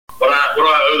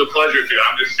owe the pleasure to.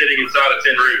 I'm just sitting inside a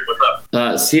tin roof. What's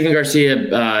up? Stephen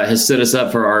Garcia has stood us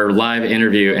up for our live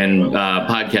interview and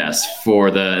podcast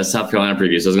for the South Carolina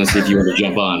preview. So I was going to see if you want to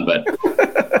jump on, but I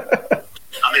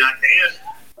mean, I can.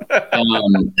 How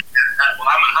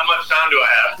much time do I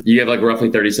have? You have like roughly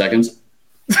 30 seconds.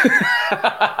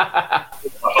 My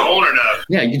phone or no?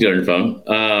 Yeah, you can do it on your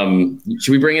phone.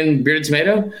 Should we bring in Bearded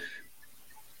Tomato?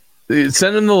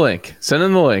 Send him the link. Send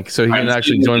him the link so he can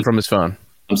actually join from his phone.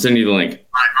 I'm sending you the link. All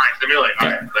right. Send me the link. All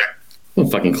right, there. I'm a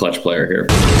fucking clutch player here.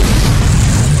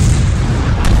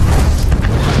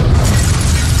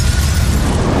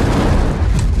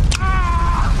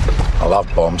 I love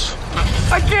bombs.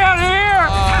 I can't hear!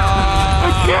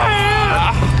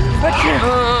 I can't!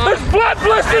 There's blood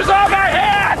blisters on my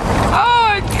head! Oh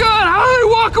my God! How do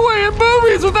they walk away in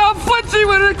movies without flinching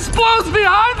when it explodes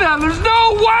behind them? There's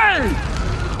no way!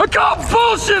 I call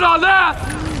bullshit on that!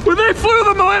 When they flew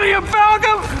the Millennium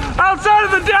Falcon outside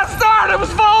of the Death Star and it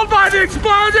was followed by the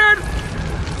explosion,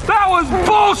 that was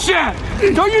bullshit!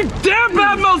 Don't you dare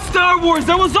badmouth Star Wars!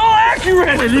 That was all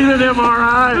accurate! I need an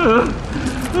MRI!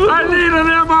 I need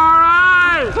an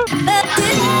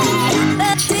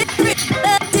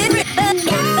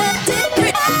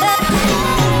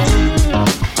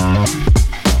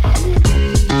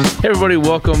Hey everybody,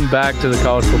 welcome back to the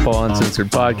College Football Uncensored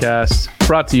podcast,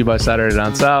 brought to you by Saturday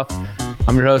Down South.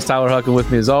 I'm your host, Tyler Huck, and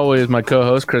with me as always, my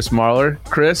co-host, Chris Marler.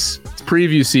 Chris, it's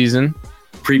preview season.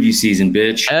 Preview season,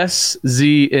 bitch.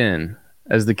 SZN,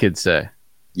 as the kids say.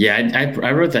 Yeah,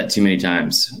 I wrote that too many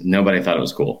times. Nobody thought it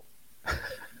was cool.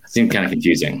 Seemed kind of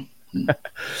confusing. We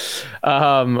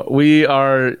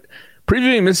are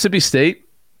previewing Mississippi State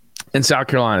and South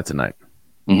Carolina tonight.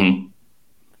 Mm-hmm.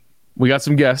 We got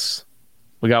some guests.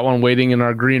 We got one waiting in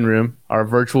our green room, our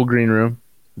virtual green room.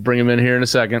 Bring him in here in a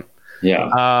second.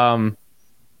 Yeah.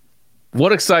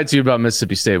 What excites you about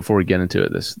Mississippi State before we get into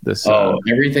it?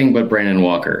 Everything but Brandon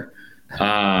Walker.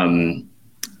 They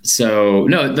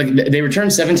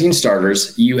returned 17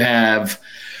 starters. You have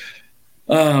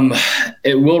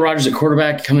Will Rogers at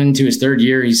quarterback coming into his third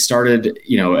year. He's started,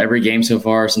 every game so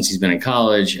far since he's been in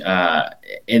college.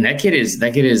 And that kid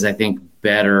is, I think,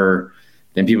 better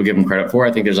than people give him credit for.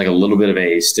 I think there's like a little bit of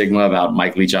a stigma about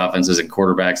Mike Leach offenses and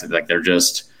quarterbacks. Like they're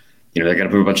just, they got to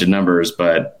put a bunch of numbers,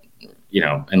 but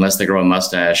unless they grow a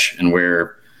mustache and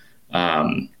wear,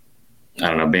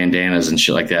 bandanas and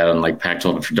shit like that on like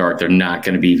Pac-12 After Dark, they're not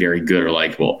going to be very good or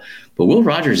likable. But Will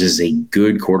Rogers is a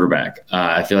good quarterback.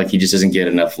 I feel like he just doesn't get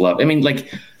enough love. I mean,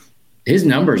 like his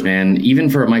numbers, man, even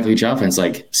for a Mike Leach offense,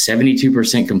 like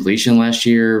 72% completion last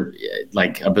year,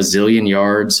 like a bazillion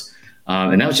yards.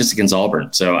 And that was just against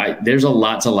Auburn. So there's a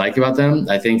lot to like about them.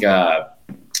 I think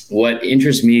what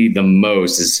interests me the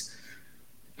most is,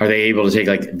 are they able to take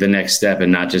like the next step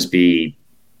and not just be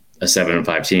a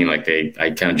 7-5 team like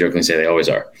I kind of jokingly say they always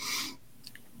are.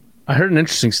 I heard an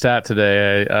interesting stat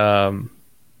today. The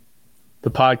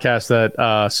podcast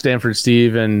that Stanford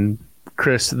Steve and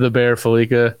Chris the Bear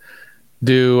Felica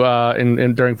do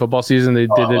during football season, they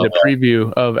did a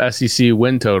preview of SEC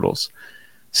win totals.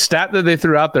 Stat that they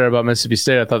threw out there about Mississippi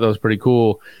State, I thought that was pretty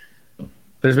cool.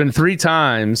 There's been 3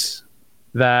 times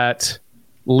that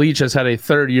Leach has had a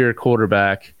third-year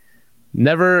quarterback.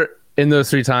 Never in those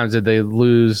 3 times did they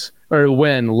lose or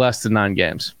win less than 9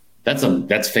 games. That's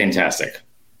fantastic.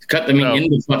 End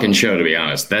the fucking show, to be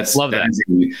honest. Love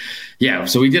that. Yeah,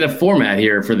 so we did a format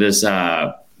here for this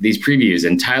these previews,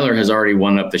 and Tyler has already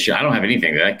won up the show. I don't have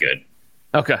anything that good.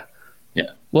 Okay.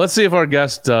 Yeah. Well, let's see if our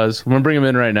guest does. I'm going to bring him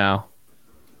in right now.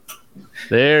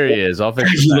 There he is. I'll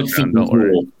fix the background. Don't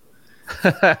worry.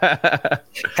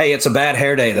 Hey, it's a bad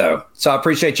hair day, though. So I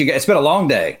appreciate you guys. It's been a long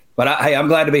day. But, I'm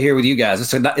glad to be here with you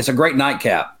guys. It's a great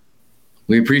nightcap.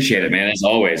 We appreciate it, man, as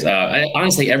always.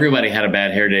 Honestly, everybody had a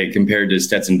bad hair day compared to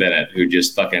Stetson Bennett, who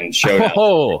just fucking showed up.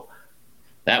 Oh.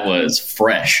 That was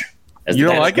fresh. You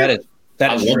don't like it?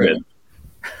 That is true.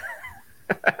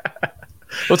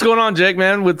 What's going on, Jake,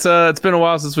 man? It's been a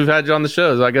while since we've had you on the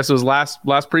show. I guess it was last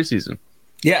preseason.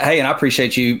 Yeah, hey, and I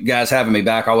appreciate you guys having me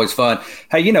back. Always fun.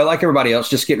 Hey, like everybody else,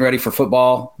 just getting ready for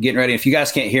football, getting ready. If you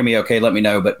guys can't hear me, okay, let me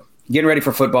know. But getting ready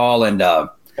for football and,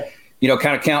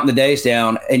 kind of counting the days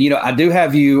down. And, I do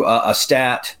have you a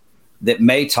stat that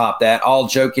may top that, all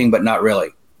joking, but not really.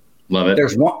 Love it.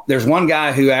 There's one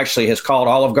guy who actually has called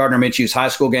all of Gardner Minshew's high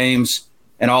school games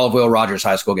and all of Will Rogers'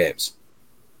 high school games.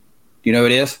 Do you know who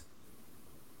it is?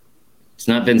 It's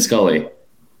not Vin Scully.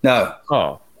 No.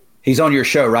 Oh. He's on your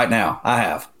show right now. I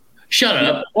have. Shut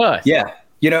up. What? Yeah.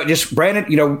 Just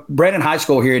Brandon High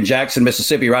School here in Jackson,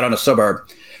 Mississippi, right on a suburb.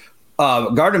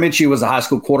 Gardner Minshew was a high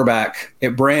school quarterback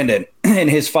at Brandon,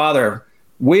 and his father,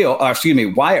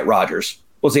 Wyatt Rogers,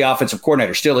 was the offensive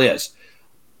coordinator, still is.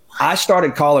 I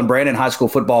started calling Brandon high school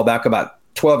football back about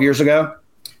 12 years ago.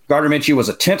 Gardner Minshew was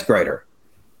a 10th grader.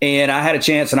 And I had a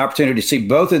chance, an opportunity to see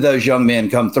both of those young men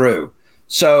come through.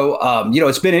 So,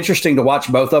 it's been interesting to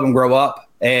watch both of them grow up.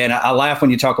 And I laugh when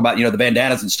you talk about, the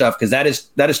bandanas and stuff, because that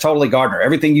is totally Gardner.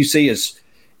 Everything you see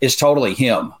is totally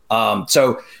him.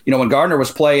 When Gardner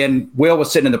was playing, Will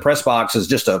was sitting in the press box as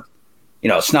just a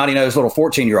snotty-nosed little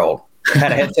 14-year-old.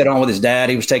 Had a headset on with his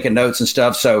dad. He was taking notes and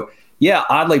stuff. So, yeah,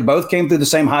 oddly, both came through the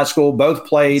same high school, both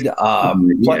played,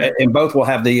 and both will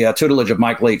have the tutelage of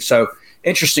Mike Leach. So,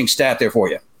 interesting stat there for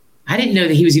you. I didn't know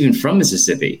that he was even from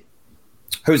Mississippi.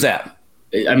 Who's that?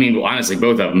 I mean, well, honestly,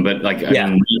 both of them. But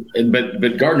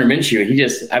but Gardner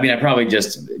Minshew, I probably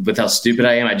just, with how stupid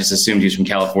I am, I just assumed he was from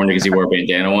California because he wore a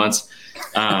bandana once.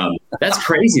 That's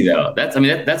crazy, though.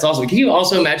 That's awesome. Can you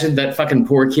also imagine that fucking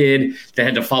poor kid that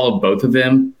had to follow both of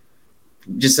them?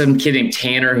 Just some kid named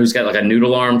Tanner who's got like a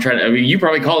noodle arm you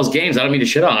probably call his games. I don't mean to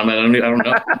shit on him. I don't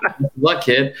know. Good luck,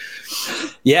 kid.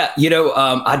 Yeah.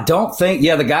 I don't think,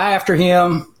 the guy after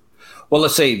him. Well,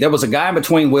 let's see. There was a guy in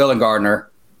between Will and Gardner.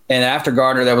 And after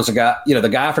Gardner, there was a guy, the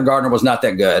guy after Gardner was not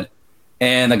that good.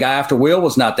 And the guy after Will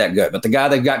was not that good. But the guy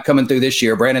they've got coming through this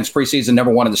year, Brandon's preseason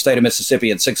number 1 in the state of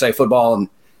Mississippi in 6A football. And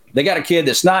they got a kid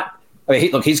that's not,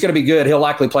 he's going to be good. He'll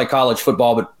likely play college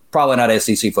football, but probably not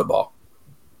SEC football.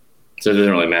 So it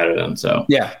doesn't really matter then. So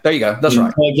yeah, there you go. That's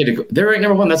right. They're ranked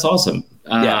number 1. That's awesome.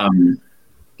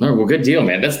 Well, good deal,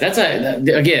 man.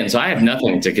 Again. So I have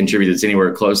nothing to contribute that's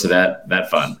anywhere close to that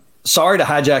fun. Sorry to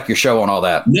hijack your show on all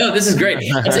that. No, this is great.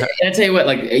 I tell you what,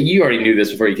 like you already knew this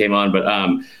before you came on, but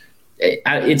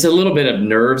it's a little bit of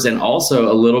nerves and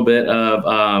also a little bit of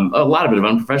a lot of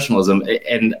unprofessionalism.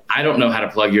 And I don't know how to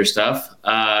plug your stuff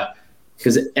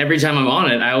because every time I'm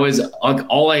on it, I always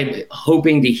all I'm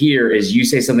hoping to hear is you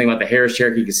say something about the Harris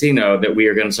Cherokee Casino that we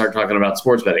are going to start talking about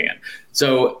sports betting in.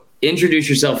 So introduce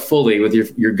yourself fully with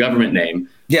your government name,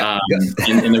 and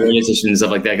the radio station and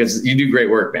stuff like that, because you do great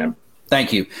work, man.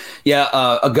 Thank you. Yeah,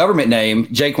 a government name,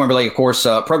 Jake Wimberly, of course,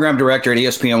 program director at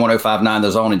ESPN 105.9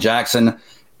 The Zone in Jackson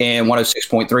and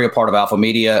 106.3, a part of Alpha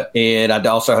Media. And I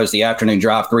also host the afternoon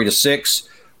drive 3 to 6,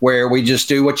 where we just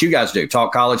do what you guys do,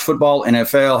 talk college football,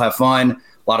 NFL, have fun,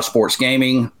 a lot of sports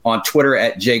gaming. On Twitter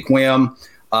at Jake Wim.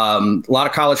 A lot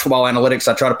of college football analytics.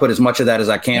 I try to put as much of that as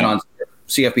I can on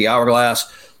CFB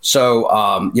Hourglass. So,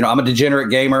 I'm a degenerate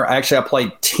gamer. Actually, I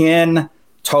played 10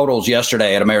 totals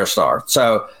yesterday at Ameristar.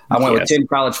 So I went with 10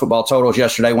 college football totals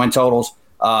yesterday, win totals.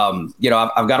 I've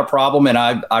got a problem, and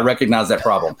I recognize that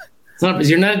problem.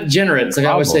 You're not degenerate. It's like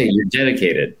I always say, you're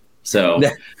dedicated. So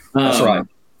that's right.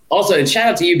 Also, and shout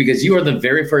out to you because you are the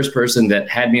very first person that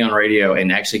had me on radio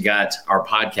and actually got our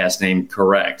podcast name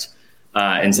correct.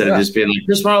 Instead of just being like,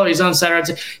 Chris Marlowe, he's on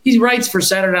Saturday. He writes for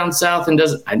Saturday Down South and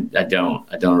doesn't. I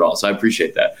don't at all. So I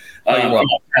appreciate that.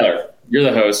 Tyler, you're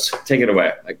the host. Take it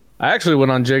away. I actually went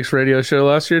on Jake's radio show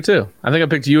last year too. I think I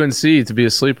picked UNC to be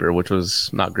a sleeper, which was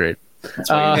not great.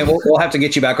 And we'll have to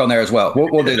get you back on there as well.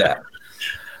 We'll do that.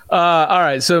 All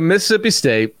right. So Mississippi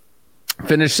State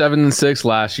finished 7-6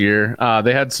 last year.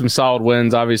 They had some solid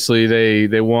wins. Obviously,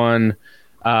 they won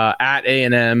at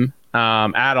A&M,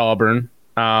 at Auburn.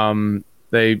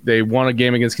 They won a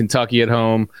game against Kentucky at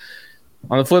home.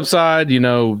 On the flip side,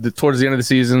 towards the end of the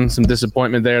season, some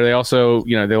disappointment there. They also,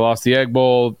 they lost the Egg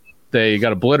Bowl. They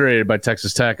got obliterated by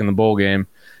Texas Tech in the bowl game.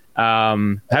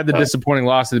 Had the disappointing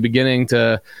loss at the beginning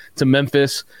to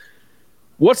Memphis.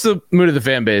 What's the mood of the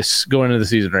fan base going into the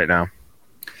season right now?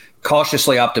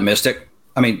 Cautiously optimistic.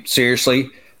 I mean, seriously.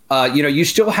 You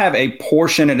still have a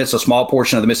portion, and it's a small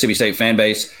portion of the Mississippi State fan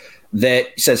base that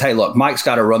says, hey, look, Mike's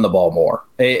got to run the ball more.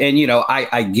 And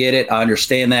I get it. I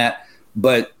understand that.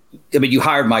 But you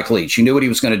hired Mike Leach. You knew what he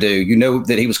was going to do. You knew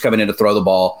that he was coming in to throw the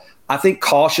ball. I think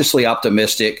cautiously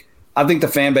optimistic. I think the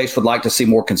fan base would like to see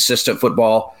more consistent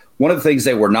football. One of the things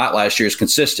they were not last year is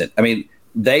consistent. I mean,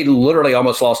 they literally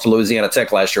almost lost to Louisiana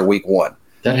Tech last year, week 1.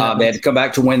 They had to come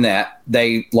back to win that.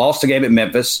 They lost a game at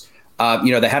Memphis.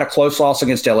 They had a close loss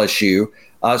against LSU.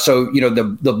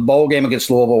 The bowl game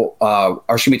against Louisville,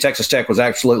 Texas Tech was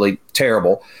absolutely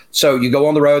terrible. So you go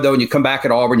on the road, though, and you come back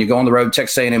at Auburn. You go on the road,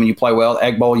 Texas A&M, and you play well.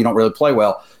 Egg Bowl, you don't really play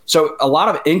well. So a lot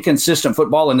of inconsistent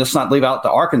football, and let's not leave out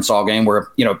the Arkansas game where,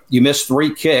 you miss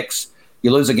 3 kicks,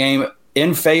 you lose a game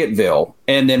in Fayetteville,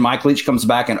 and then Mike Leach comes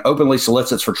back and openly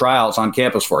solicits for tryouts on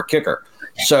campus for a kicker.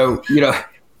 So,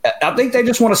 I think they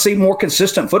just want to see more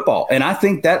consistent football. And I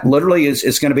think that literally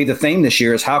is going to be the theme this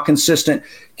year is how consistent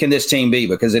can this team be?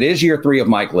 Because it is year 3 of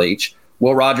Mike Leach.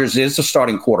 Will Rogers is the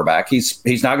starting quarterback. He's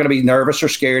not going to be nervous or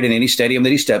scared in any stadium that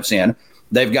he steps in.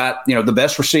 They've got, the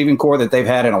best receiving core that they've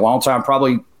had in a long time,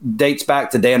 probably dates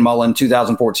back to Dan Mullen,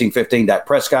 2014-15, Dak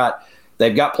Prescott.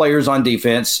 They've got players on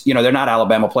defense. They're not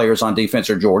Alabama players on defense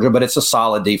or Georgia, but it's a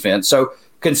solid defense. So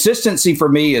consistency for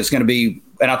me is going to be,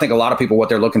 and I think a lot of people, what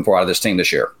they're looking for out of this team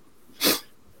this year.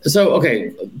 So,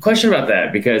 okay, question about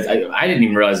that, because I didn't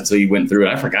even realize until you went through it.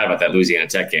 I forgot about that Louisiana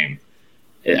Tech game.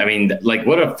 I mean, like,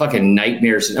 what a fucking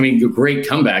nightmare. I mean, a great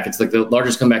comeback. It's like the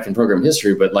largest comeback in program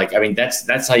history. But, like, I mean,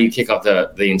 that's how you kick off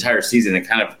the entire season. It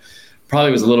kind of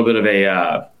probably was a little bit of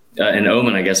an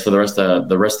omen, I guess, for the rest of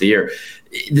the year.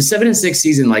 The 7-6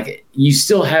 season, like, you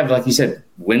still have, like you said,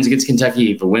 wins against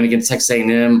Kentucky, a win against Texas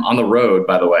A&M on the road,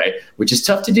 by the way, which is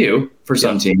tough to do for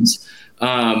some teams.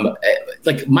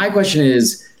 Like, my question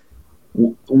is,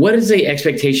 what is the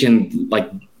expectation, like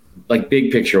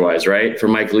big picture wise, right, for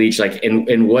Mike Leach? Like,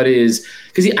 and what is,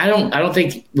 because I don't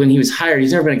think when he was hired,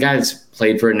 he's never been a guy that's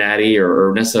played for a natty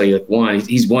or necessarily like won.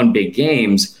 He's won big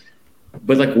games,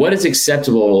 but like, what is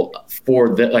acceptable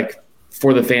for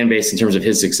the fan base in terms of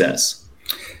his success?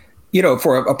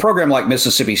 For a program like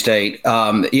Mississippi State,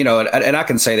 and I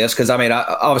can say this because, I mean,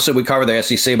 obviously we cover the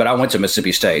SEC, but I went to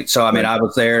Mississippi State. So, I mean, I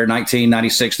was there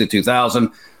 1996 to 2000,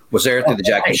 was there through the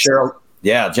Jackie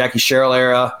Sherrill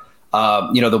era.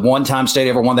 The one-time State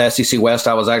ever won the SEC West,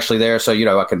 I was actually there. So,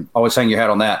 I can always hang your hat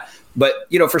on that. But,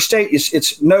 for State,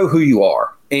 it's know who you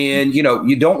are. And, you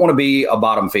don't want to be a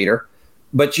bottom feeder,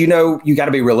 but, you got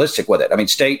to be realistic with it. I mean,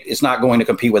 State is not going to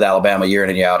compete with Alabama year in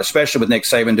and year out, especially with Nick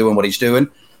Saban doing what he's doing.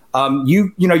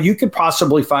 You could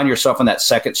possibly find yourself in that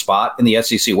second spot in the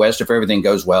SEC West if everything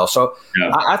goes well. So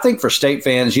yeah. I think for State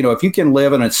fans, if you can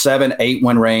live in a 7-8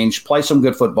 win range, play some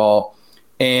good football,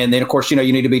 and then, of course, you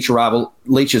need to beat your rival.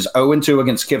 Leach is 0-2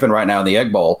 against Kiffin right now in the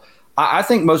Egg Bowl. I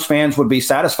think most fans would be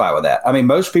satisfied with that. I mean,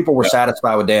 most people were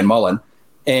satisfied with Dan Mullen,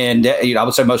 and I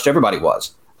would say most everybody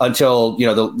was until,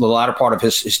 the latter part of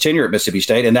his tenure at Mississippi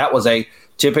State, and that was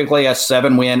typically a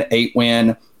 7-win,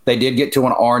 8-win. They did get to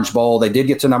an Orange Bowl. They did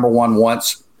get to number one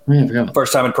once,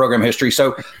 first time in program history.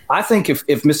 So I think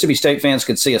if Mississippi State fans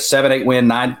could see a 7-8 win,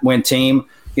 9-win team,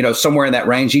 somewhere in that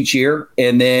range each year,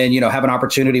 and then, have an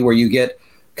opportunity where you get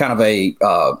kind of a,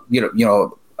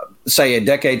 say a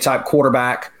decade type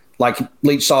quarterback like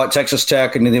Leach saw at Texas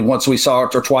Tech, and then once we saw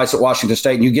it or twice at Washington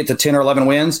State, and you get to 10 or 11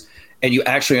 wins, and you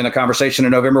actually in the conversation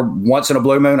in November once in a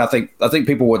blue moon, I think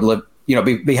people would live,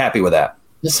 be happy with that.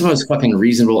 This is the most fucking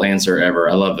reasonable answer ever.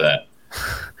 I love that.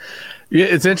 Yeah,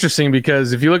 it's interesting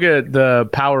because if you look at the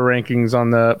power rankings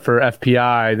for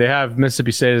FPI, they have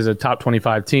Mississippi State as a top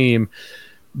 25 team,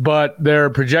 but their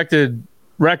projected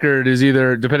record is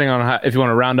either, depending on if you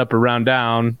want to round up or round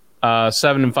down,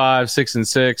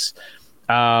 7-5,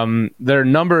 6-6. Their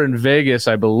number in Vegas,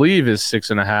 I believe, is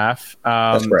 6.5.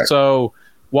 That's correct. So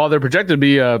while they're projected to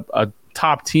be a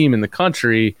top team in the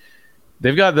country,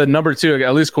 they've got the number 2,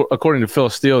 at least according to Phil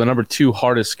Steele, the number 2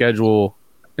 hardest schedule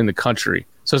in the country.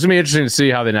 So it's going to be interesting to see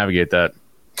how they navigate that.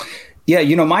 Yeah,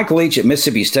 Mike Leach at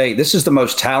Mississippi State, this is the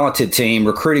most talented team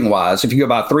recruiting-wise, if you go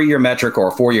by a 3-year metric or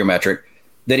a 4-year metric,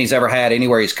 than he's ever had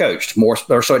anywhere he's coached. More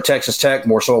so at Texas Tech,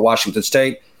 more so at Washington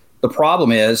State. The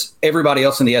problem is everybody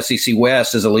else in the SEC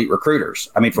West is elite recruiters.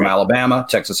 I mean, from Alabama,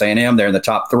 Texas A&M, they're in the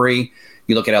top 3.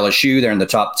 You look at LSU, they're in the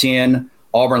top 10.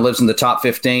 Auburn lives in the top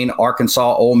 15.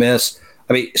 Arkansas, Ole Miss.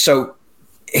 I mean, so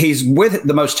he's with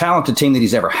the most talented team that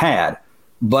he's ever had,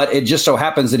 but it just so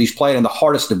happens that he's played in the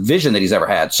hardest division that he's ever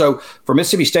had. So for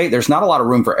Mississippi State, there's not a lot of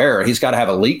room for error. He's got to have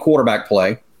elite quarterback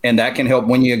play, and that can help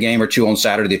win you a game or two on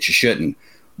Saturday that you shouldn't.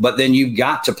 But then you've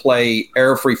got to play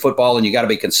error-free football, and you got to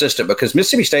be consistent because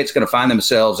Mississippi State's going to find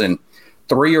themselves in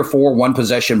 3 or 4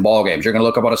 one-possession ball games. You're going to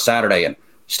look up on a Saturday, and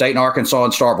State and Arkansas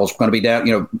and Starkville's going to be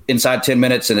down, inside 10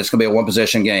 minutes, and it's going to be a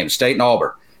one-possession game. State and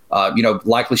Auburn,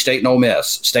 likely State and Ole Miss,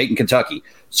 State and Kentucky.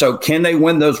 So can they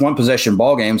win those one-possession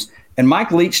ball games? And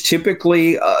Mike Leach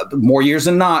typically, more years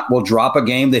than not, will drop a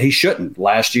game that he shouldn't.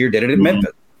 Last year did it at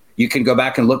Memphis. You can go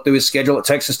back and look through his schedule at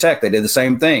Texas Tech. They did the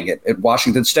same thing. At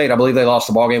Washington State, I believe they lost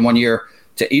the ball game one year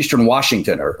to Eastern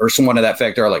Washington or someone to that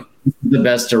effect early. The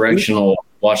best directional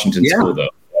Washington school, though.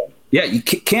 Yeah, you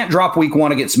can't drop week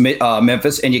 1 against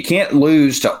Memphis, and you can't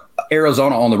lose to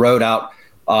Arizona on the road out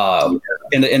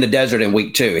in the desert in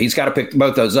week 2. He's got to pick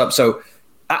both those up. So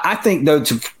I think, though,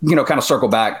 to kind of circle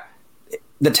back,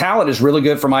 the talent is really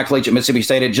good for Mike Leach at Mississippi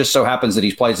State. It just so happens that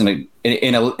he plays in an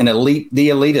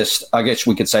elitist, I guess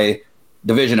we could say,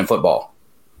 division in football.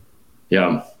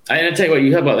 Yeah. I tell you what,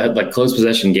 you have about like close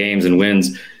possession games and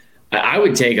wins. I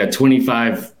would take a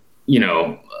 25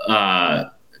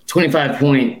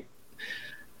 point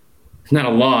not a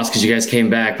loss because you guys came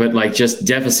back, but like just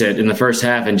deficit in the first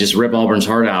half and just rip Auburn's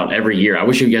heart out every year. I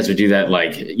wish you guys would do that,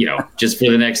 like, just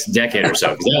for the next decade or so,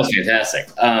 because that was fantastic.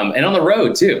 And on the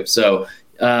road too. So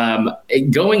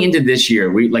going into this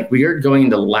year, we were going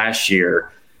into last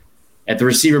year at the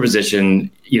receiver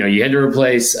position. You had to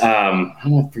replace. I'm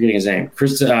forgetting his name.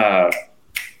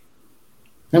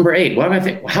 Number 8.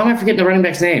 How am I forgetting the running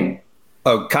back's name?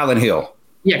 Oh, Kylan Hill.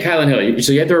 Yeah, Kylan Hill.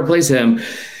 So you had to replace him.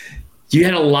 You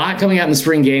had a lot coming out in the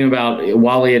spring game about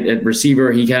Wally at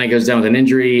receiver. He kind of goes down with an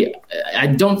injury. I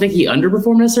don't think he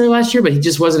underperformed necessarily last year, but he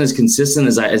just wasn't as consistent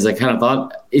as I kind of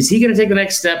thought. Is he going to take the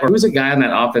next step, or who's a guy on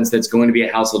that offense that's going to be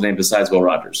a household name besides Will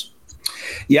Rogers?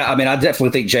 Yeah, I mean, I definitely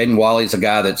think Jaden Wally is a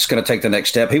guy that's going to take the next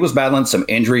step. He was battling some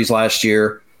injuries last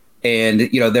year, and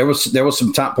there was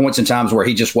some points and times where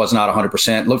he just was not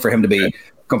 100%. Look for him to be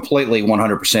completely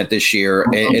 100% this year,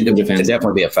 and to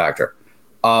definitely be a factor.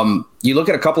 You look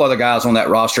at a couple other guys on that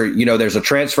roster. There's a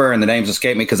transfer, and the names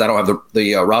escape me because I don't have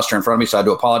the roster in front of me, so I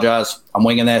do apologize. I'm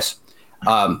winging this.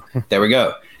 There we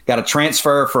go. Got a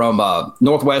transfer from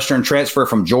Northwestern, transfer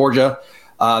from Georgia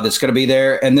that's going to be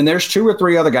there. And then there's 2 or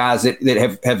 3 other guys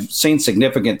that have seen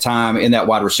significant time in that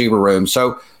wide receiver room.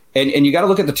 So, and you got to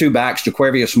look at the 2 backs,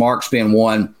 Jaquavius Marks being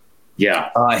one. Yeah.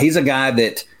 He's a guy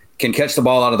that can catch the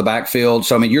ball out of the backfield.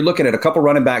 So, I mean, you're looking at a couple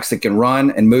running backs that can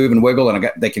run and move and wiggle, and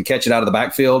they can catch it out of the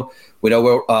backfield. We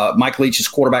know Mike Leach's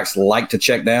quarterbacks like to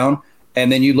check down.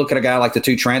 And then you look at a guy like the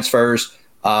 2 transfers,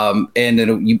 and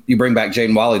then you bring back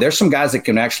Jaden Wally. There's some guys that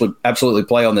can actually absolutely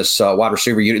play on this wide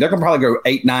receiver unit. They're going to probably go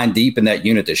 8-9 deep in that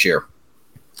unit this year.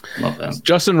 Love that.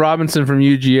 Justin Robinson from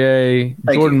UGA,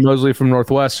 Jordan Mosley from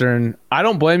Northwestern. I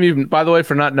don't blame you, by the way,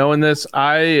 for not knowing this.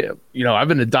 I've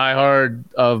been a diehard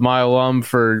of my alum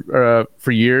for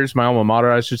years, my alma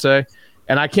mater, I should say,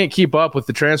 and I can't keep up with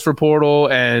the transfer portal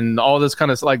and all this kind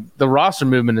of the roster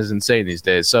movement is insane these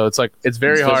days. So it's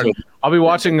very hard. I'll be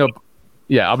watching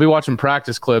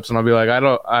practice clips and I'll be like, I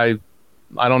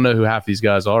don't know who half these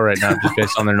guys are right now just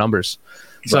based on their numbers.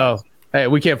 So hey,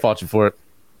 we can't fault you for it.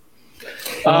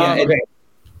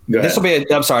 This will be.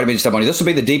 I'm sorry to be just funny. This will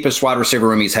be the deepest wide receiver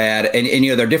room he's had, and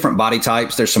there are different body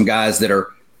types. There's some guys that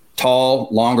are tall,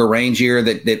 longer, rangier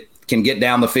that can get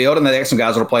down the field, and then there's some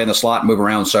guys that will play in the slot and move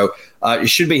around. So it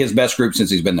should be his best group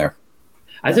since he's been there.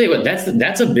 I tell you what,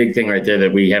 that's a big thing right there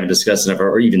that we haven't discussed enough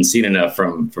or even seen enough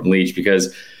from Leach,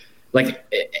 because I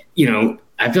feel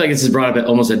like this is brought up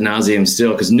almost ad nauseum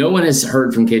still, because no one has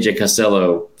heard from KJ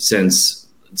Costello since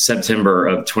September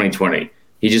of 2020.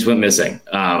 He just went missing.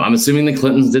 I'm assuming the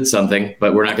Clintons did something,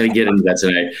 but we're not going to get into that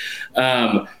tonight.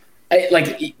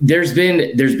 There's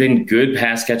been good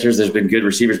pass catchers, there's been good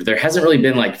receivers, but there hasn't really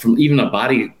been from even a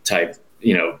body type,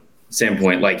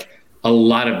 standpoint, a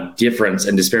lot of difference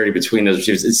and disparity between those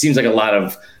receivers. It seems like a lot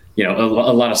of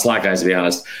slack guys, to be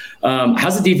honest.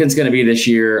 How's the defense going to be this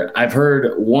year? I've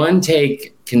heard one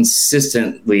take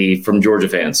consistently from Georgia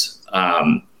fans.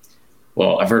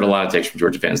 I've heard a lot of takes from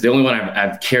Georgia fans. The only one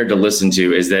I've cared to listen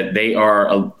to is that they are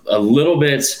a little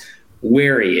bit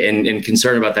wary and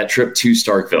concerned about that trip to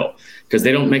Starkville, because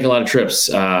they don't make a lot of trips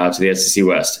to the SEC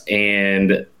West.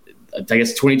 And I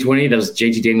guess 2020, that was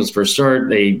JT Daniels' first start.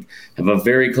 They have a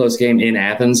very close game in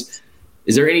Athens.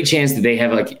 Is there any chance that they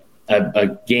have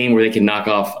a game where they can knock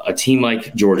off a team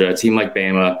like Georgia, a team like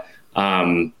Bama,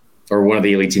 or one of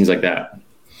the elite teams like that?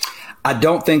 I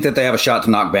don't think that they have a shot to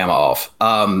knock Bama off.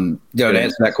 To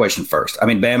answer that question first,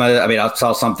 Bama. I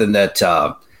saw something that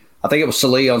I think it was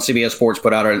Salih on CBS Sports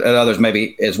put out, or others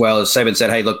maybe as well, as Saban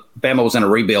said, "Hey, look, Bama was in a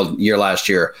rebuild year last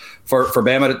year." For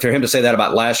Bama, for him to say that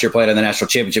about last year playing in the national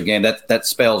championship game, that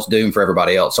spells doom for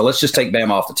everybody else. So let's just take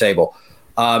Bama off the table.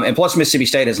 And plus, Mississippi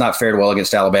State has not fared well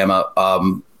against Alabama.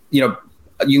 You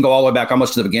can go all the way back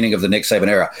almost to the beginning of the Nick Saban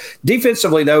era.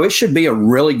 Defensively, though, it should be a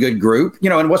really good group.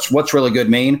 And what's really good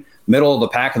mean? Middle of the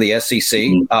pack of the SEC,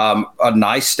 a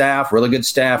nice staff, really good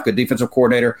staff, good defensive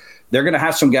coordinator. They're going to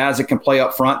have some guys that can play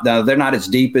up front. Now, they're not as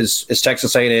deep as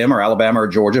Texas A&M or Alabama or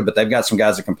Georgia, but they've got some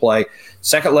guys that can play.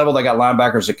 Second level, they got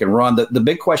linebackers that can run. The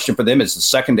big question for them is the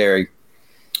secondary,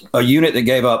 a unit that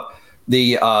gave up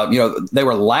they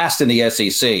were last in the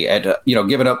SEC at,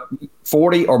 giving up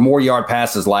 40 or more yard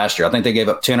passes last year. I think they gave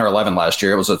up 10 or 11 last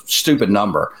year. It was a stupid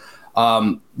number.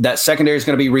 That secondary is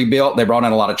going to be rebuilt. They brought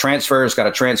in a lot of transfers, got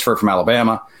a transfer from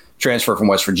Alabama, transfer from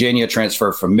West Virginia,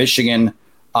 transfer from Michigan.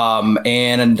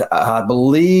 And I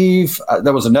believe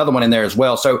there was another one in there as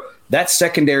well. So that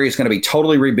secondary is going to be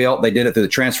totally rebuilt. They did it through the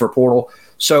transfer portal.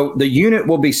 So the unit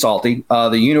will be salty.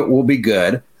 The unit will be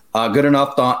good, good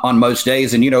enough on most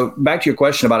days. And, back to your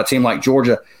question about a team like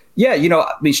Georgia. Yeah,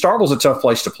 Starkville's a tough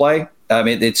place to play.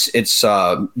 It's just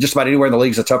about anywhere in the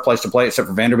league is a tough place to play except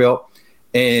for Vanderbilt.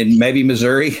 and maybe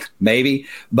Missouri, maybe.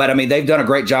 But, I mean, they've done a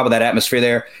great job of that atmosphere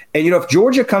there. And, if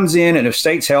Georgia comes in and if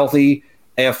State's healthy,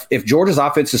 if Georgia's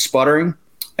offense is sputtering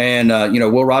and,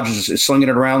 Will Rogers is slinging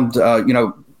it around,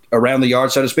 around the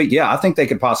yard, so to speak, I think they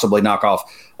could possibly knock off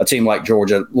a team like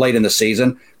Georgia late in the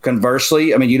season.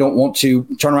 Conversely, I mean, you don't want to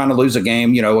turn around and lose a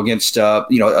game, against,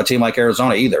 a team like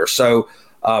Arizona either. So,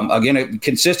 again,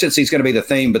 consistency is going to be the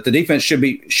theme, but the defense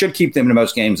should keep them in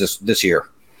most games this year.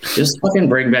 Just fucking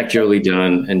bring back Joe Lee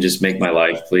Dunn and just make my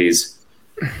life, please.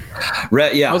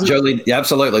 Joe Lee,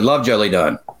 absolutely. Love Joe Lee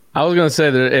Dunn. I was going to say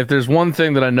that if there's one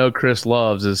thing that I know Chris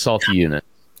loves is salty unit.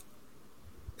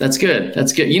 That's good.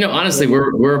 That's good. Honestly,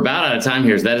 we're about out of time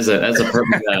here. So that's a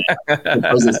perfect.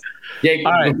 Yeah.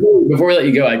 All right. Before we let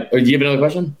you go, do you have another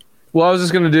question? Well, I was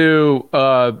just going to do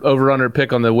over/under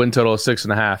pick on the win total of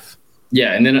 6.5.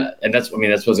 Yeah, and that's what I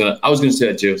was going to say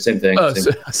that too. Same thing.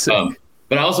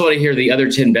 But I also want to hear the other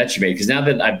 10 bets you made, because now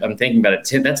that I'm thinking about it,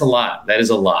 10, that's a lot. That is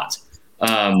a lot. You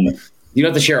don't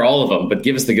have to share all of them, but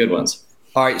give us the good ones.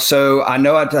 All right. So I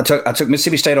know I took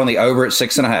Mississippi State on the over at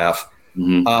 6.5.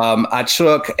 Mm-hmm. I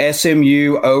took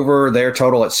SMU over their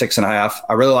total at 6.5.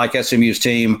 I really like SMU's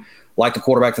team, like the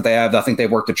quarterback that they have. I think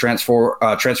they've worked the transfer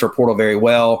portal very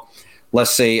well.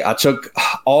 Let's see. I took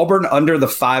Auburn under the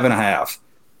 5.5.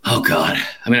 Oh God!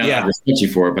 I mean, I respect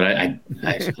you for it, but I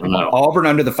don't know. Auburn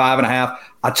under the 5.5.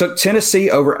 I took Tennessee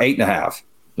over 8.5.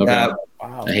 Okay.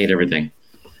 Wow. I hate everything.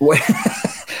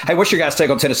 Hey, what's your guys'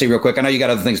 take on Tennessee, real quick? I know you got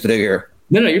other things to do here.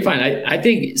 No, you're fine. I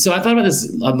think so. I thought about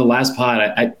this on the last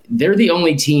pod. They're the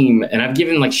only team, and I've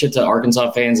given shit to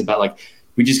Arkansas fans about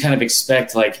we just kind of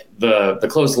expect the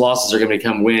close losses are going to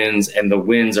become wins, and the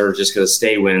wins are just going to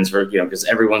stay wins for because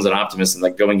everyone's an optimist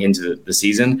and going into the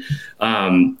season.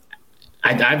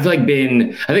 I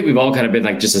think we've all kind of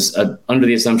been just under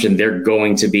the assumption they're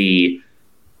going to be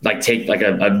take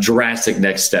a drastic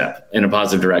next step in a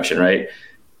positive direction, right?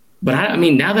 But I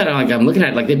mean, now that I'm looking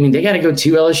at they got to go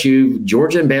to LSU,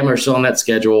 Georgia and Bama are still on that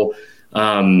schedule.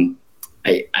 I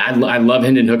love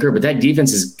Hendon Hooker, but that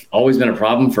defense has always been a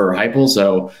problem for Heupel.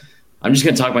 So I'm just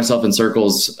going to talk myself in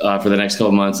circles for the next couple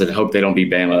of months and hope they don't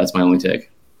beat Bama. That's my only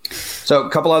take. So a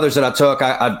couple others that I took,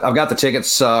 I've got the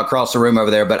tickets across the room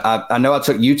over there, but I know I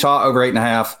took Utah over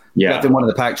 8.5. Yeah. Got them one of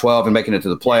the Pac-12 and making it to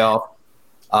the playoff.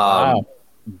 Wow.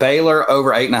 Baylor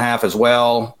over 8.5 as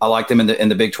well. I like them in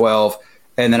the Big 12.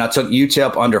 And then I took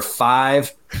UTEP under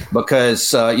 5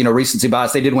 because, recency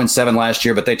bias. They did win 7 last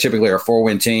year, but they typically are a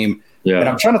 4-win team. Yeah. And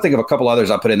I'm trying to think of a couple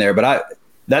others I put in there, but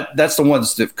that's the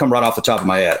ones that come right off the top of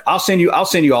my head. I'll send you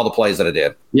all the plays that I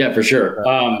did. Yeah, for sure.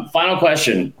 Final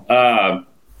question.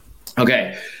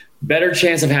 Okay. Better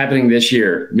chance of happening this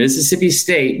year. Mississippi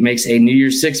State makes a New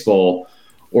Year's Six Bowl,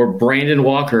 or Brandon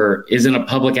Walker isn't a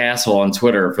public asshole on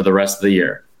Twitter for the rest of the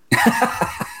year.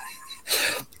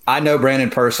 I know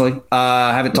Brandon personally.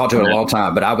 I haven't talked to him in a long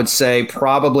time, but I would say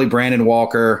probably Brandon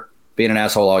Walker being an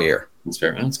asshole all year. That's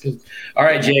fair. That's good. All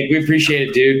right, Jake, we appreciate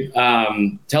it, dude.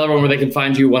 Tell everyone where they can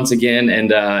find you once again,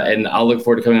 and I'll look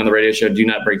forward to coming on the radio show. Do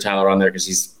not bring Tyler on there because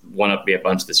he's won up me a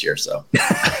bunch this year. So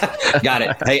got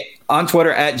it. Hey, on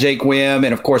Twitter at Jake Wim,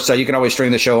 and of course you can always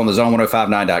stream the show on the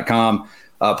zone1059.com.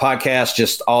 Podcast,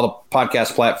 just all the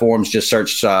podcast platforms. Just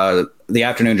search The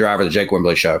Afternoon Driver, the Jake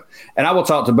Wimbley Show, and I will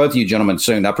talk to both of you gentlemen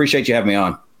soon. I appreciate you having me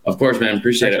on. Of course, man.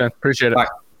 Appreciate it. Man. Appreciate it. All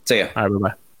right. See ya. All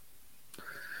right,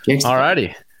 bye-bye. All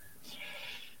righty.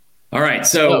 All right.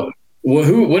 So,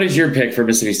 what is your pick for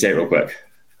Mississippi State, real quick,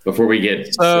 before we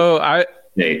get? So I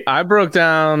broke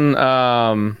down.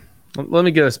 Let me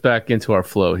get us back into our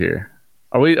flow here.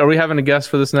 Are we having a guest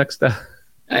for this next step?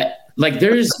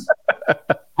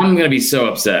 I'm going to be so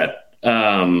upset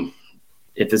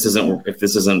if this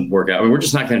doesn't work out. I mean, we're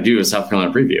just not going to do a South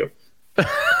Carolina preview.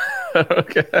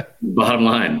 Okay. Bottom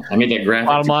line, I made that graphic.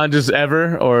 Bottom line, just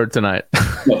ever or tonight?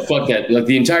 No, fuck that.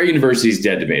 The entire university is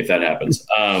dead to me if that happens.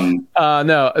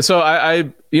 No. So I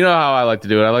you know how I like to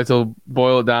do it. I like to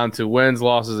boil it down to wins,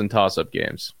 losses, and toss-up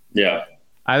games. Yeah.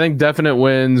 I think definite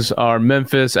wins are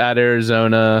Memphis at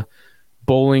Arizona,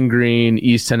 Bowling Green,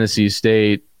 East Tennessee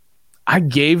State. I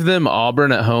gave them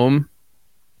Auburn at home.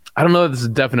 I don't know if this is a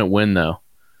definite win, though.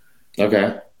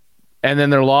 Okay. And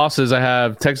then their losses, I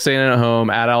have Texas A&M at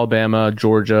home, at Alabama,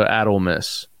 Georgia, at Ole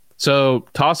Miss. So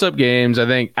toss-up games, I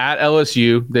think at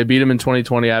LSU, they beat them in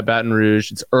 2020 at Baton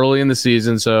Rouge. It's early in the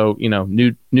season, so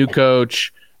new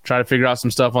coach, try to figure out some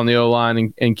stuff on the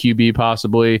O-line and QB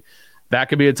possibly. That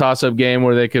could be a toss-up game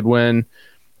where they could win.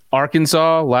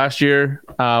 Arkansas last year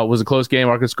was a close game.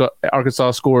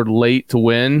 Arkansas scored late to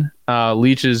win.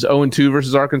 Leach is 0-2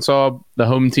 versus Arkansas. The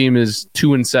home team is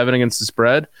 2-7 against the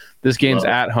spread. This game's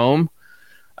at home.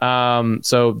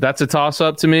 So that's a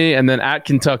toss-up to me. And then at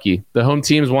Kentucky, the home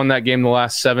team's won that game the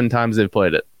last 7 times they've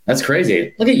played it. That's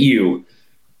crazy. Look at you.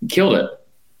 You killed it.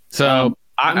 So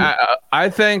I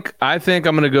think I'm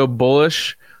going to go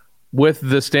bullish with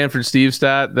the Stanford Steve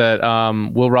stat that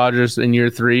Will Rogers in year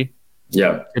 3.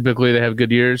 Yeah. Typically, they have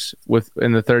good years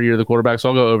in the third year of the quarterback. So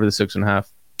I'll go over the 6.5.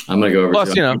 I'm going to go over.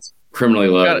 Plus, it's criminally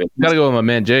low. Got to go with my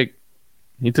man Jake.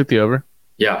 He took the over.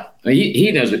 Yeah, I mean,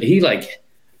 he knows it. He's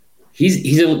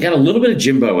got a little bit of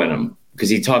Jimbo in him because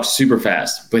he talks super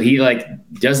fast, but he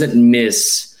doesn't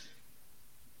miss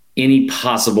any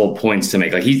possible points to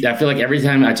make. I feel like every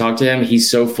time I talk to him, he's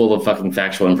so full of fucking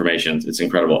factual information. It's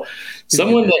incredible.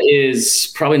 Someone that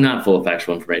is probably not full of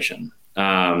factual information.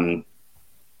 We're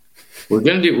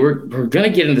gonna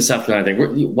get into the South Carolina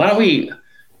thing. Why don't we,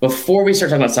 before we start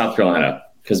talking about South Carolina,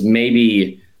 because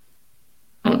maybe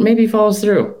he follows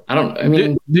through.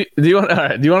 Do you want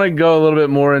to go a little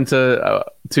bit more into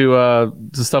the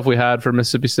stuff we had for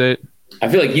Mississippi State? I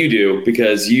feel like you do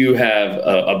because you have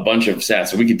a bunch of stats,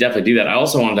 so we could definitely do that. I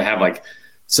also wanted to have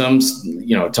some,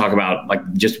 talk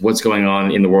about just what's going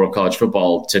on in the world of college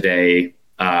football today.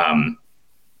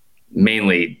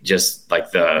 Mainly just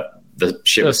the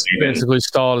shit. Just basically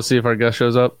stall to see if our guest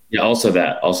shows up. Yeah, also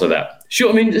that.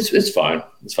 Sure, I mean it's fine.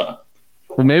 It's fine.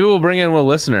 Well, maybe we'll bring in a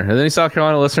listener. Are there any South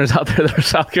Carolina listeners out there that are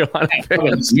South Carolina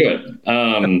fans? Good.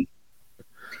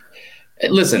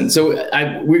 Listen, so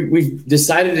we've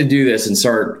decided to do this and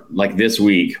start this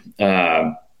week.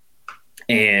 And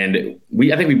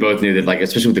I think we both knew that,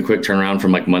 especially with the quick turnaround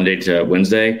from Monday to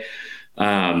Wednesday,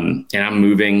 and I'm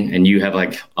moving and you have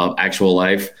an actual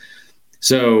life.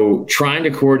 So trying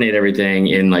to coordinate everything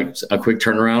in a quick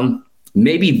turnaround,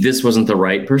 maybe this wasn't the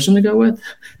right person to go with.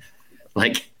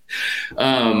 But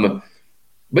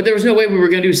there was no way we were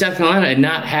going to do South Carolina and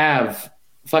not have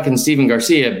fucking Stephen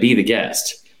Garcia be the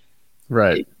guest.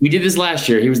 Right. We did this last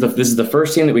year. This is the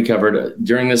first team that we covered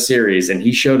during this series, and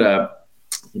he showed up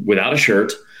without a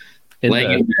shirt,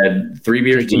 laying in bed, 3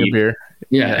 beers deep.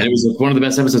 Yeah, and it was one of the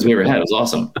best episodes we ever had. It was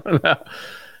awesome.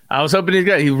 I was hoping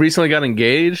he recently got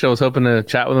engaged. I was hoping to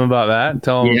chat with him about that,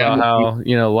 tell him about how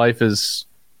life is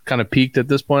kind of peaked at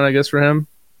this point, I guess, for him.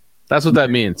 That's what that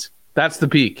means. That's the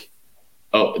peak.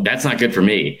 Oh, that's not good for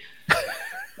me.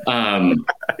 Honestly,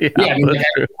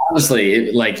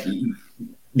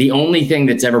 the only thing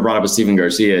that's ever brought up with Stephen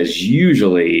Garcia is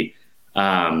usually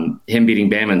him beating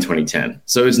Bama in 2010.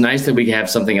 So it's nice that we have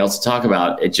something else to talk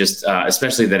about. It just,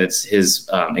 especially that it's his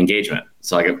engagement.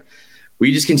 So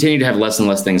we just continue to have less and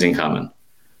less things in common.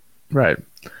 Right.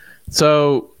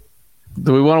 So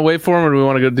do we want to wait for him, or do we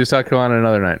want to go do South Carolina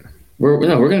another night? We're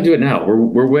going to do it now.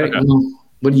 We're waiting. Okay.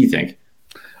 What do you think?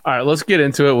 All right, let's get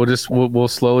into it. We'll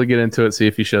slowly get into it, see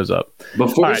if he shows up.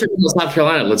 Before we start with South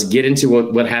Carolina, let's get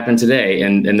into what happened today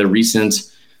and the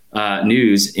recent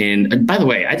news. And by the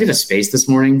way, I did a space this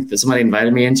morning that somebody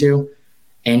invited me into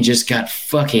and just got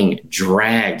fucking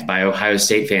dragged by Ohio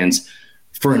State fans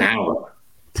for an hour.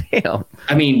 Damn.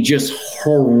 I mean, just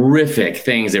horrific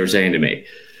things they were saying to me.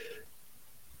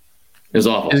 It was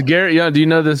awful. Is Garrett Young? Do you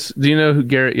know this? Do you know who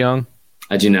Garrett Young?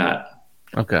 I do not.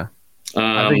 Okay.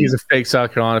 I think he's a fake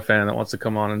South Carolina fan that wants to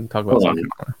come on and talk about South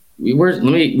Carolina. We're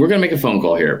gonna make a phone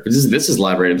call here. This is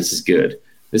live radio. This is good.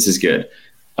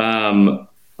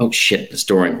 Oh shit, the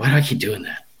storing. Why do I keep doing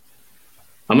that?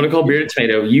 I'm gonna call Bearded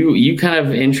Tomato. You kind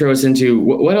of intro us into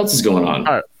what else is going on.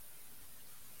 All right.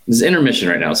 This is intermission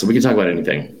right now, so we can talk about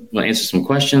anything. I'll answer some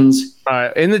questions. All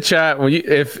right. In the chat,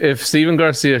 if Stephen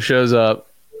Garcia shows up,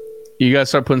 you guys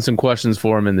start putting some questions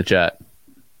for him in the chat.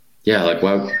 Yeah,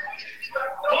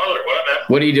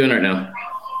 what are you doing right now?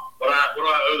 What do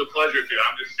I owe the pleasure to?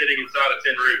 I'm just sitting inside a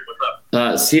tin roof. What's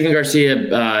up? Stephen Garcia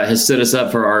has stood us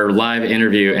up for our live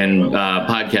interview and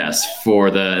podcast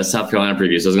for the South Carolina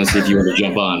preview. So I was going to see if you want to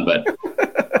jump on, but I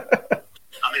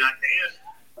mean, I can.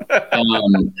 How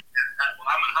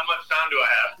much time do I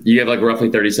have? You have roughly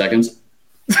 30 seconds.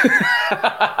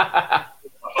 My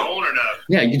phone or no?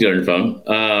 Yeah, you can do it on your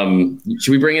phone.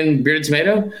 Should we bring in Bearded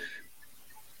Tomato?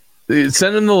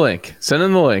 Send him the link so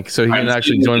he can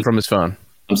actually join from his phone.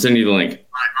 I'm sending you the link. All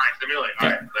right, send me the link. All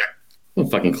right, there. I'm a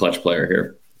fucking clutch player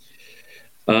here.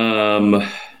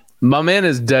 My man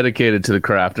is dedicated to the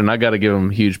craft, and I got to give him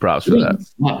huge props for that.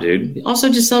 Stop, dude. Also,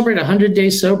 just celebrate 100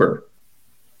 days sober.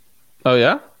 Oh,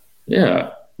 yeah?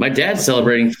 Yeah. My dad's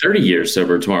celebrating 30 years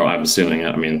sober tomorrow, I'm assuming.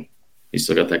 I mean, he's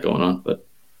still got that going on, but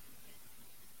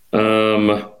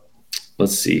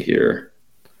let's see here.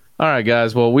 All right,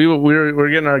 guys. Well, we're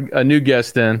getting a new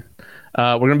guest in.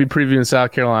 We're going to be previewing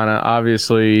South Carolina,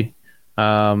 obviously.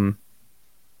 Yeah,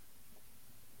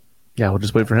 we'll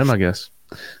just wait for him, I guess.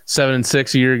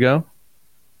 7-6 a year ago.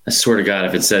 I swear to God,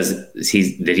 if it says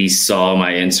that he saw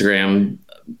my Instagram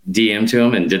DM to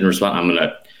him and didn't respond, I'm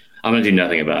gonna do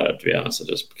nothing about it. To be honest, I'll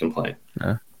just complain.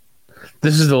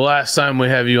 This is the last time we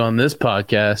have you on this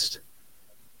podcast.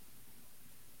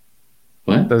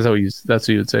 What? That's what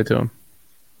you would say to him.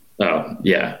 Oh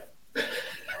yeah,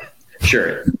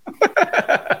 sure.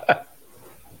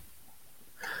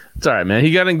 It's all right, man.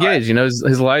 He got engaged. You know,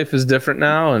 his life is different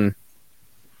now, and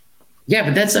yeah,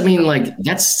 but that's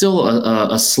still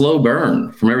a slow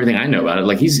burn from everything I know about it.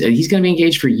 Like he's gonna be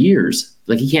engaged for years.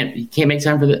 Like he can't make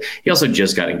time for that. He also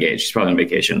just got engaged. He's probably on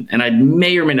vacation, and I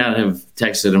may or may not have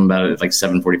texted him about it at like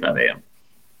 7:45 a.m.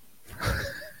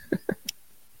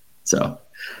 So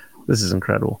this is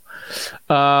incredible.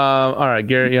 All right,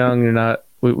 Garrett Young, you're not.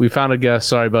 We found a guest.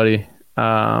 Sorry, buddy.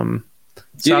 South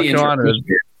Carolina,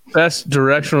 best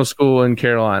directional school in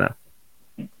Carolina.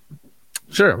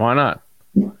 Sure, why not?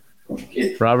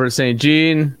 Robert St.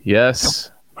 Jean,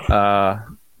 yes. A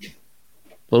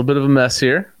little bit of a mess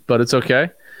here, but it's okay.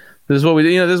 This is what we do.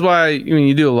 You know, this is why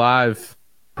you do a live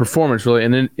performance, really,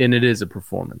 and it is a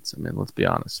performance. I mean, let's be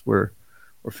honest. We're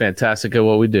fantastic at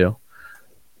what we do.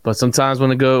 But sometimes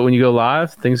when you go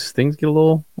live, things get a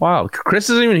little wild. Chris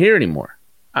isn't even here anymore.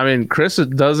 I mean,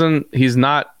 he's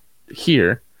not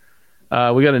here.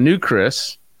 We got a new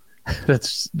Chris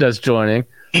that's joining.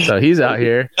 So he's out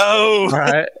here. Oh, all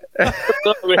right. What's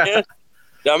up, man?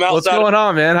 What's going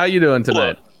on, man? How you doing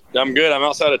today? I'm good. I'm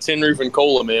outside of Tin Roof and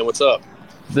Cola, man. What's up?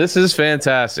 This is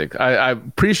fantastic. I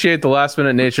appreciate the last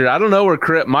minute nature. I don't know where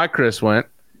my Chris went.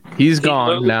 He's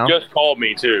gone now. Just called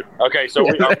me too. Okay, so are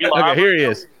we live? Okay, here he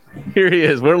is. Here he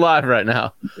is. We're live right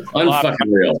now. Unfucking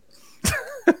real.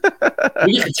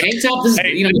 We got tank top. This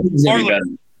is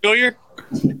familiar?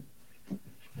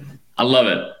 I love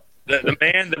it. The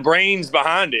man, the brains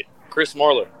behind it, Chris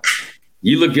Marler.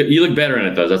 You look good. You look better in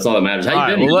it though. That's all that matters. How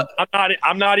you been? Well,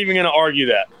 I'm not even going to argue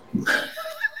that.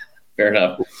 Fair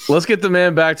enough. Let's get the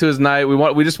man back to his night.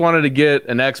 We just wanted to get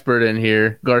an expert in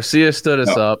here. Garcia stood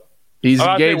us up. He's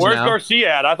engaged where's now.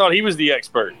 Garcia at? I thought he was the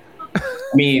expert.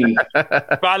 I mean,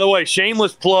 by the way,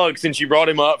 shameless plug since you brought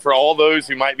him up for all those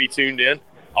who might be tuned in.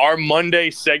 Our Monday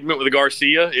segment with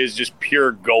Garcia is just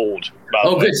pure gold.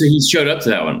 Good. So he showed up to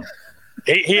that one.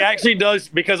 He actually does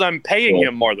because I'm paying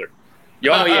him, Martha.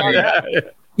 Yeah.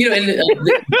 You know, and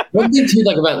one thing too,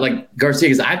 about Garcia,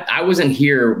 because I wasn't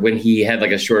here when he had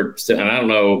a short stint, and I don't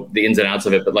know the ins and outs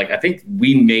of it, but I think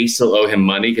we may still owe him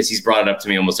money because he's brought it up to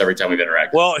me almost every time we've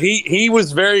interacted. Well, he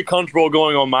was very comfortable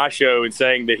going on my show and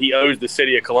saying that he owes the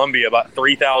city of Columbia about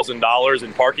 $3,000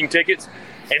 in parking tickets,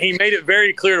 and he made it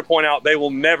very clear to point out they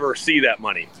will never see that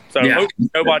money. So hopefully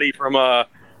nobody from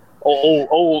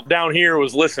old down here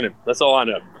was listening. That's all I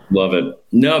know. Love it.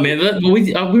 No, man,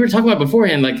 we were talking about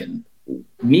beforehand,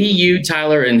 me, you,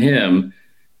 Tyler, and him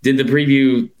did the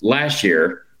preview last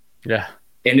year. Yeah.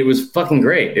 And it was fucking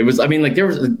great. It was,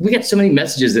 we got so many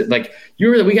messages that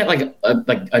we got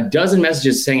a dozen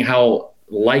messages saying how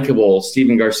likable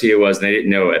Steven Garcia was and they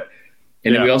didn't know it.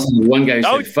 And then we also had one guy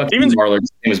who said, fucking Marler,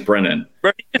 his name was Brennan.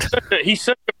 He's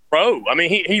such a pro. I mean,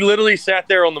 he literally sat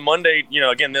there on the Monday,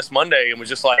 again, this Monday and was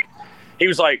just he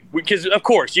was because of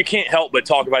course you can't help but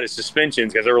talk about his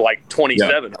suspensions because there were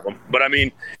 27 of them. But I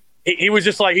mean, he was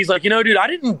just he's dude, I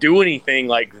didn't do anything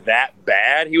that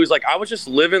bad. He was I was just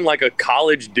living like a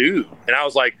college dude. And I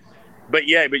was but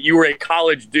you were a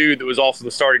college dude that was also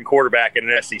the starting quarterback at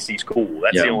an SEC school.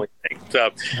 That's the only thing. So,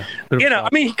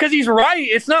 because he's right.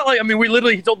 It's not we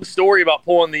literally told the story about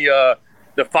pulling the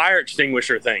fire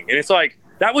extinguisher thing. And it's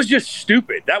that was just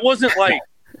stupid. That wasn't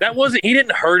he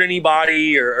didn't hurt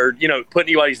anybody or put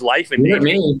anybody's life in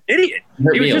danger. Idiot.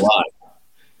 Hurt me a lot.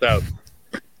 So,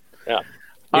 yeah.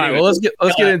 All right, well, let's get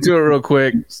into it real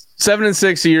quick.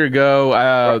 7-6 a year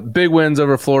ago. Big wins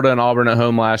over Florida and Auburn at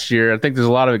home last year. I think there's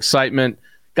a lot of excitement.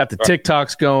 Got the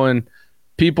TikToks going.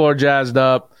 People are jazzed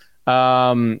up.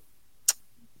 Couple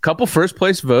first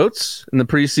place votes in the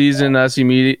preseason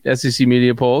SEC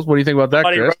media polls. What do you think about that,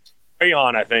 Chris?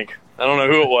 Rayon, I think. I don't know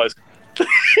who it was.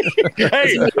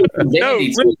 Hey,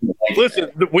 listen.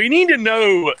 We need to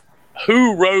know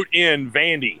who wrote in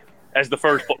Vandy as the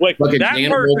first. That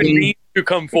person needs to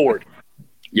come forward.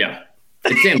 Yeah,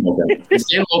 it's Dan Wilkin. It's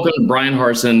Dan Wilkin, Brian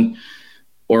Harsin,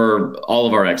 or all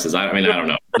of our exes. I don't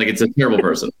know. It's a terrible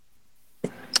person.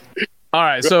 All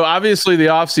right, so obviously the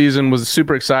offseason was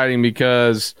super exciting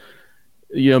because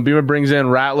Beamer brings in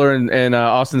Rattler and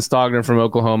Austin Stogner from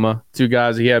Oklahoma, two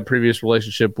guys he had previous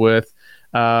relationship with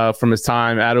from his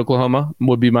time at Oklahoma,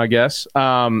 would be my guess. What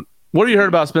have you heard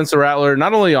about Spencer Rattler,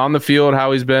 not only on the field,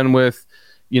 how he's been with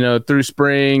through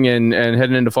spring and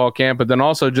heading into fall camp, but then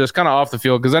also just kind of off the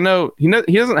field. Because I know he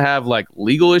doesn't have like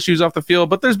legal issues off the field,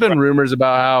 but there's been rumors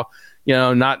about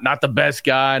how, not the best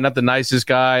guy, not the nicest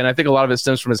guy. And I think a lot of it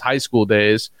stems from his high school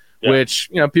days, which,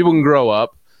 people can grow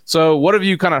up. So what have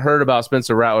you kind of heard about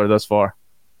Spencer Rattler thus far?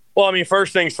 Well, I mean,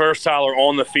 first things first, Tyler,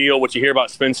 on the field, what you hear about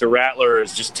Spencer Rattler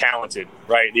is just talented,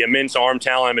 right? The immense arm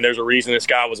talent. I mean, there's a reason this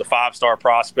guy was a 5-star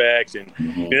prospect. And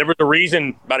there was a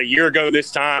reason about a year ago this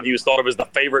time he was thought of as the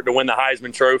favorite to win the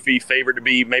Heisman Trophy, favorite to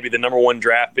be maybe the number 1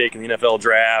 draft pick in the NFL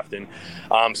draft. And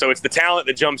so it's the talent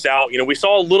that jumps out. We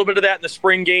saw a little bit of that in the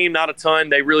spring game, not a ton.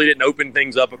 They really didn't open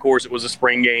things up. Of course, it was a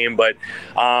spring game, but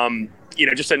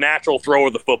just a natural thrower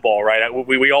of the football, right?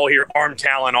 We all hear arm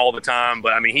talent all the time,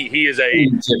 but I mean, he is a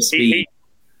say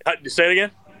it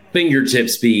again. Fingertip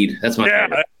speed. That's my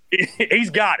favorite. He's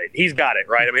got it,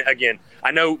 right? I mean, again,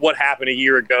 I know what happened a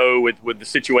year ago with the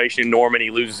situation in Norman.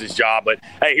 He loses his job, but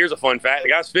hey, here's a fun fact: the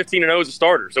guy's 15-0 as a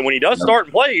starter. So when he does start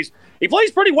and plays, he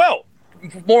plays pretty well,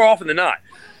 more often than not.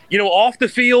 Off the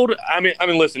field, I mean,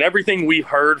 listen, everything we've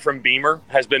heard from Beamer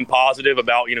has been positive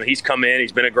about, he's come in,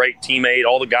 he's been a great teammate,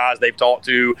 all the guys they've talked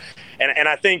to. And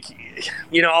I think,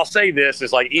 I'll say this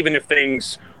is like, even if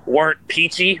things weren't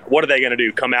peachy, what are they going to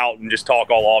do? Come out and just talk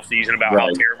all offseason about how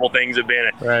terrible things have been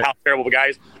and how terrible the guy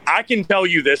is. I can tell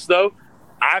you this, though.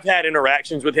 I've had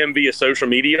interactions with him via social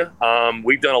media.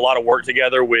 We've done a lot of work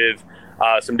together with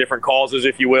some different causes,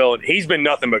 if you will. And he's been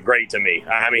nothing but great to me.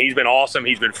 I mean, he's been awesome.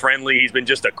 He's been friendly. He's been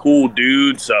just a cool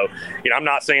dude. So, I'm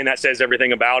not saying that says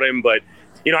everything about him, but,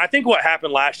 I think what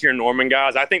happened last year in Norman,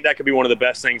 guys, I think that could be one of the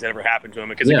best things that ever happened to him.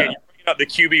 Because, again, you're bringing up the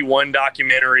QB1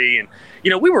 documentary, and,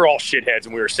 we were all shitheads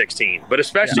when we were 16. But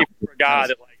especially for a guy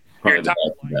that, your entire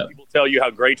life, people tell you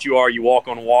how great you are. You walk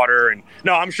on water, and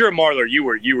no, I'm sure Marler, you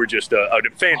were just a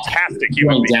fantastic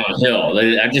human being. Downhill.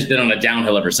 I've just been on a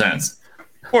downhill ever since.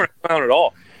 Not at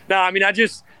all. No, I mean,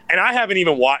 I haven't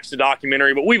even watched the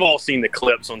documentary, but we've all seen the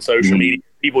clips on social media.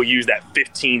 People use that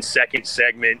 15-second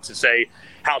segment to say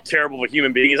how terrible of a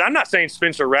human being he is. I'm not saying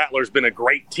Spencer Rattler's been a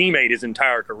great teammate his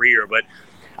entire career, but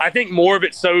I think more of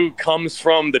it comes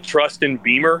from the trust in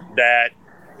Beamer that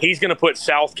he's going to put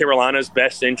South Carolina's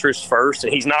best interest first,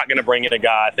 and he's not going to bring in a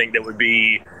guy, I think, that would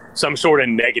be some sort of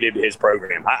negative to his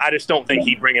program. I just don't think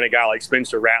he'd bring in a guy like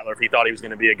Spencer Rattler if he thought he was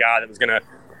going to be a guy that was going to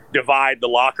divide the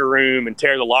locker room and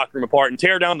tear the locker room apart and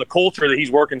tear down the culture that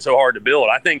he's working so hard to build.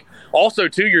 I think also,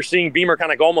 too, you're seeing Beamer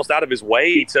kind of go almost out of his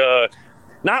way to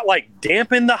not like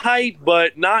dampen the hype,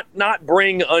 but not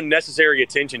bring unnecessary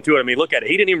attention to it. I mean, look at it.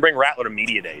 He didn't even bring Rattler to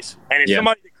media days. And as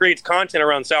somebody that creates content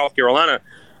around South Carolina,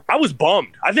 I was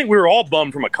bummed. I think we were all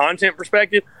bummed from a content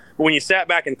perspective. But when you sat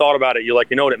back and thought about it, you're like,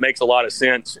 it makes a lot of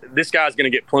sense. This guy's going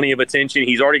to get plenty of attention.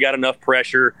 He's already got enough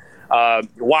pressure.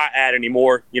 Why add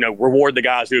anymore? Reward the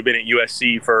guys who have been at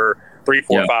USC for 3,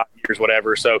 4, 5 years,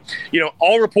 whatever. So,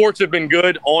 all reports have been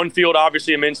good. On field,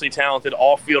 obviously immensely talented.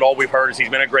 Off field, all we've heard is he's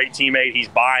been a great teammate. He's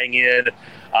buying in.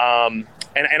 And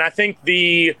I think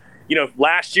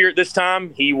last year at this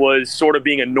time, he was sort of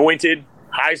being anointed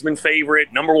Heisman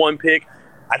favorite, number 1 pick.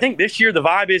 I think this year the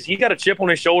vibe is he got a chip on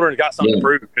his shoulder and got something to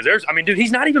prove. Because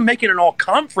he's not even making an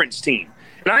all-conference team.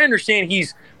 And I understand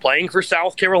he's playing for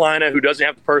South Carolina, who doesn't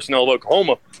have the personnel of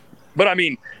Oklahoma. But,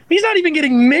 he's not even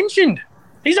getting mentioned.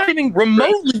 He's not even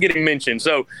remotely getting mentioned.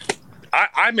 So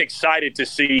I'm excited to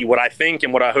see what I think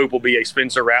and what I hope will be a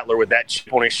Spencer Rattler with that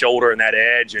chip on his shoulder and that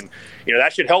edge. And,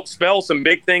 that should help spell some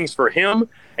big things for him.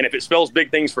 And if it spells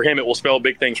big things for him, it will spell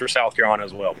big things for South Carolina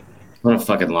as well. What a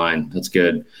fucking line. That's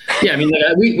good. Yeah,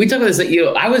 we talked about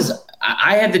this.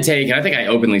 I had the take, and I think I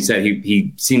openly said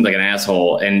he seemed like an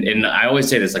asshole. And I always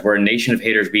say this, we're a nation of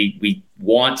haters. We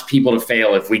want people to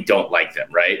fail if we don't like them,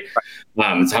 right?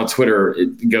 It's how Twitter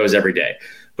goes every day.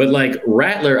 But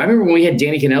Rattler, I remember when we had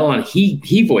Danny Cannell on,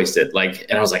 he voiced it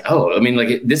and I was like, oh,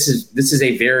 this is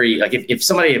a very if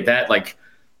somebody of that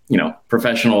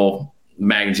professional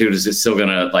magnitude is still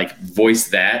gonna voice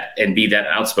that and be that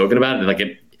outspoken about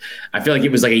it, I feel like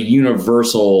it was a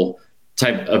universal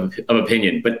type of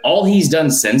opinion. But all he's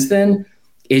done since then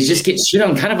is just get shit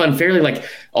on kind of unfairly.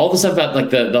 All the stuff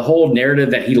about the whole narrative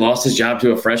that he lost his job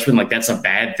to a freshman, that's a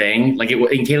bad thing.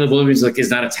 And Caleb Williams is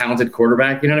not a talented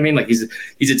quarterback. You know what I mean?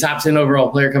 He's a top 10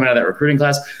 overall player coming out of that recruiting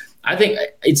class. I think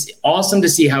it's awesome to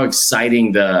see how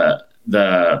exciting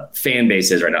the fan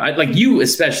base is right now. You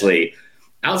especially.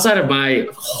 Outside of my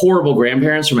horrible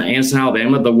grandparents from Anniston,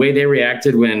 Alabama, the way they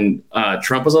reacted when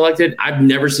Trump was elected, I've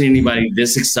never seen anybody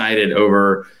this excited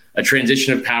over a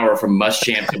transition of power from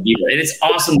Muschamp to Bieber. And it's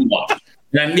awesome to watch.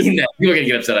 And I mean that. People are going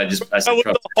to get upset. I said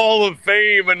Trump. The Hall of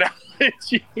Fame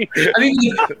analogy.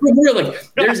 We're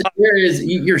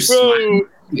you're smiling.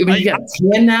 I mean, you got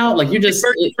 10 now. Like you're just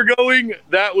for going.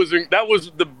 That was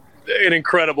an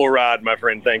incredible ride, my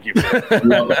friend. Thank you.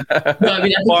 no, I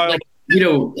mean,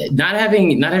 I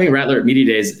think, not having Rattler at media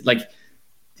days, like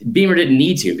Beamer didn't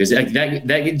need to, because like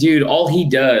that dude, all he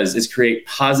does is create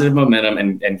positive momentum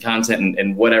and content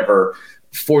and whatever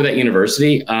for that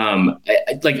university.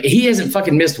 Like he hasn't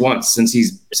fucking missed once since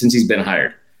he's been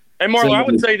hired. And Marlo,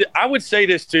 I would say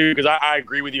this too, because I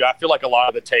agree with you. I feel like a lot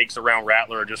of the takes around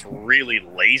Rattler are just really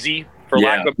lazy, for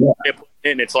lack of a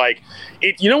and it's like,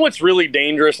 you know what's really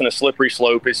dangerous and a slippery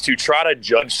slope is to try to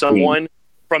judge someone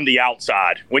from the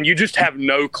outside when you just have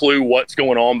no clue what's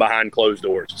going on behind closed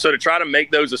doors. So to try to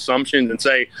make those assumptions and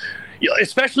say,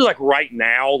 especially like right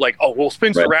now, like, oh, well,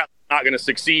 Spencer Rattler's not going to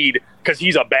succeed because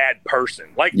he's a bad person.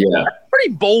 Like, that's a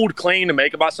pretty bold claim to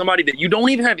make about somebody that you don't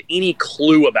even have any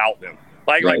clue about them.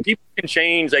 Like people can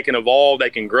change, they can evolve, they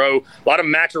can grow. A lot of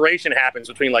maturation happens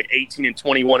between like 18 and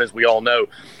 21, as we all know.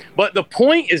 But the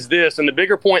point is this, and the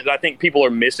bigger point that I think people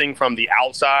are missing from the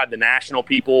outside, the national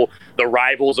people, the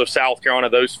rivals of South Carolina,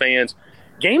 those fans,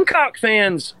 Gamecock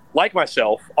fans like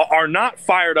myself are not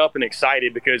fired up and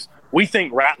excited because we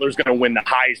think Rattler's going to win the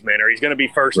Heisman or he's going to be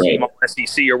first team on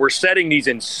SEC, or we're setting these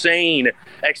insane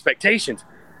expectations.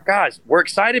 Guys, we're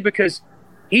excited because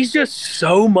he's just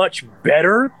so much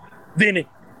better than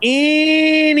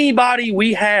anybody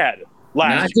we had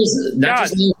last year. Not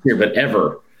just last year, but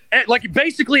ever. Like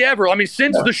basically ever. I mean,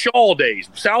 since the Shaw days,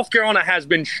 South Carolina has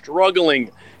been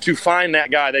struggling to find that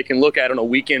guy they can look at on a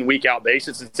week-in, week-out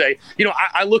basis and say,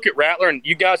 I look at Rattler, and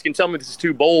you guys can tell me this is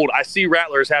too bold. I see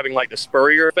Rattler as having like the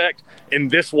Spurrier effect in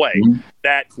this way,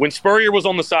 that when Spurrier was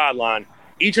on the sideline,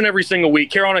 each and every single week,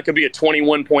 Carolina could be a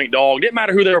 21-point dog. Didn't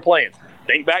matter who they were playing.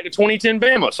 Think back to 2010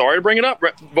 Bama. Sorry to bring it up,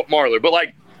 Marler, but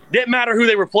like, didn't matter who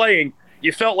they were playing.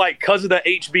 You felt like because of the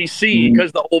HBC,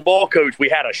 because the old ball coach, we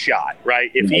had a shot,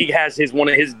 right? If he has one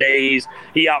of his days,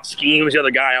 he out schemes the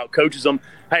other guy, out coaches him.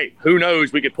 Hey, who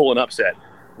knows? We could pull an upset.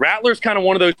 Rattler's kind of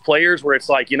one of those players where it's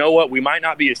like, you know what? We might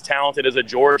not be as talented as a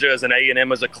Georgia, as an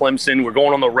A&M, as a Clemson. We're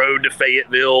going on the road to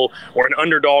Fayetteville or an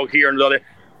underdog here and another.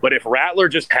 But if Rattler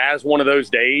just has one of those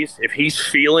days, if he's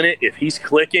feeling it, if he's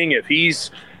clicking, if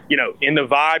he's, in the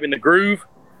vibe, in the groove,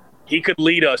 he could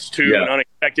lead us to an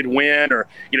unexpected win, or,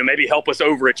 maybe help us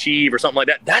overachieve or something like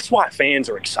that. That's why fans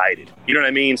are excited. You know what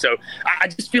I mean? So I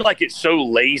just feel like it's so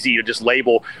lazy to just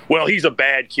label, well, he's a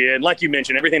bad kid. Like you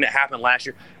mentioned, everything that happened last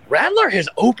year, Rattler has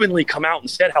openly come out and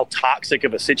said how toxic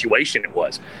of a situation it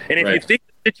was. And if you think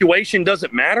the situation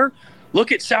doesn't matter,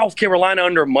 look at South Carolina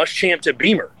under Muschamp to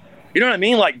Beamer. You know what I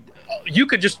mean? Like, you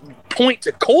could just point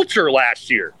to culture last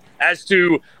year as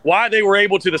to why they were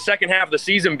able to, the second half of the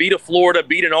season, beat a Florida,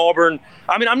 beat an Auburn.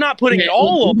 I mean, I'm not putting it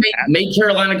all on that. Make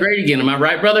Carolina great again. Am I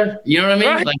right, brother? You know what I mean?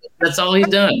 Right. Like, that's all he's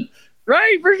done.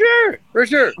 Right, for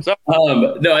sure. So,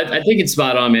 no, I think it's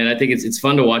spot on, man. I think it's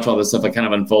fun to watch all this stuff like kind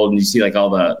of unfold, and you see like all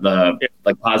the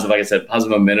like positive, like I said,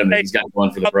 positive momentum that he's got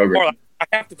going for the program. I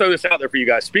have to throw this out there for you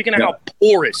guys. Speaking of how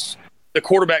porous the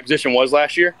quarterback position was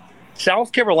last year,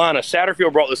 South Carolina,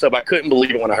 Satterfield brought this up. I couldn't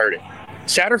believe it when I heard it.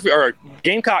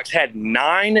 Gamecocks had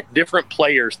 9 different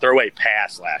players throw a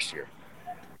pass last year.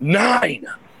 9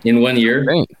 in 1 year,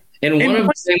 and one of them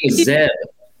was Zeb.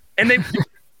 And they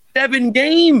 7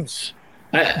 games.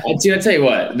 I tell you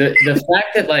what, the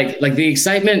fact that like the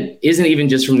excitement isn't even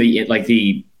just from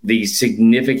the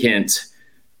significant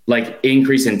like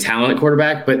increase in talent at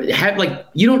quarterback, but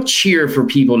you don't cheer for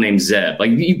people named Zeb.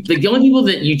 Like the only people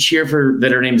that you cheer for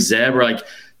that are named Zeb are like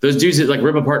those dudes that like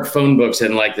rip apart phone books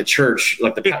and like the church,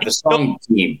 like the song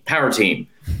team, power team.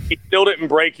 He still didn't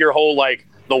break your whole like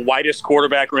the whitest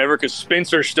quarterback ever, because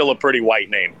Spencer's still a pretty white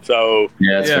name. So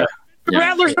right.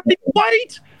 Rattler's not even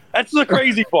white. That's the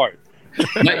crazy part.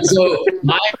 My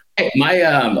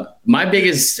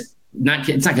biggest,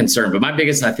 it's not concern, but my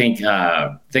biggest, I think,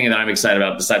 thing that I'm excited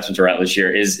about besides Spencer Rattler this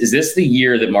year is this the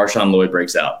year that Marshawn Lloyd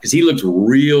breaks out? Because he looked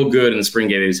real good in the spring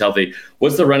game. He was healthy.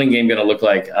 What's the running game going to look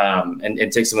like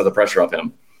and take some of the pressure off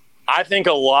him? I think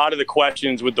a lot of the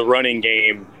questions with the running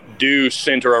game do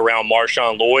center around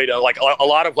Marshawn Lloyd. Like a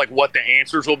lot of like what the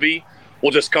answers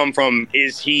will just come from,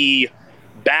 is he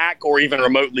back or even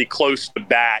remotely close to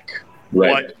back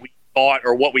what we thought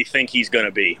or what we think he's going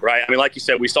to be, right? I mean, like you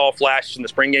said, we saw flashes in the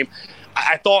spring game.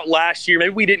 I thought last year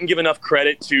maybe we didn't give enough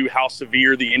credit to how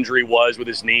severe the injury was with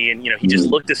his knee, and he just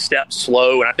looked a step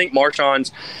slow. And I think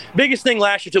Marshawn's biggest thing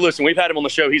last year, listen, we've had him on the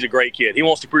show. He's a great kid. He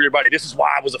wants to prove to everybody, this is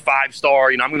why I was a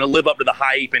 5-star. I'm going to live up to the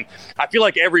hype. And I feel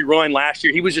like every run last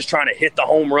year, he was just trying to hit the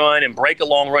home run and break a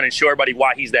long run and show everybody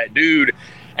why he's that dude.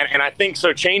 And I think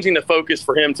so changing the focus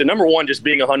for him to, number one, just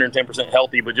being 110%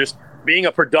 healthy, but just being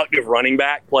a productive running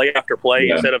back play after play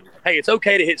instead of, hey, it's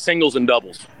okay to hit singles and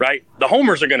doubles, right? The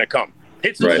homers are going to come.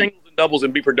 Hit some singles and doubles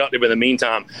and be productive in the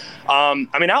meantime.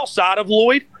 I mean, outside of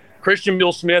Lloyd, Christian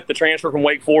Beal-Smith, the transfer from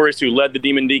Wake Forest, who led the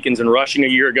Demon Deacons in rushing a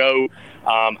year ago,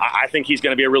 I think he's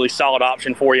going to be a really solid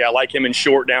option for you. I like him in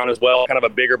short down as well, kind of a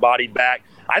bigger-bodied back.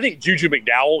 I think Juju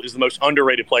McDowell is the most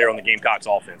underrated player on the Gamecocks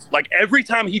offense. Like, every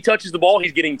time he touches the ball,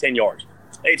 he's getting 10 yards.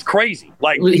 It's crazy.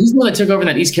 Like, he's the one that took over in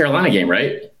that East Carolina game,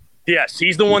 right? Yes,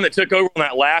 he's the one that took over on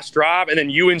that last drive, and then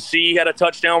UNC had a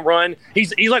touchdown run.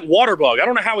 He's like Waterbug. I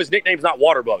don't know how his nickname's not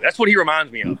Waterbug. That's what he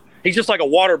reminds me of. He's just like a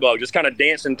water bug, just kind of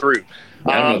dancing through.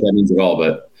 I don't know what that means at all,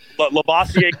 but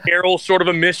Lavassier Carroll, sort of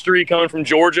a mystery coming from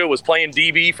Georgia, was playing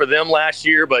DB for them last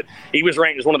year, but he was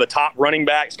ranked as one of the top running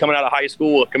backs coming out of high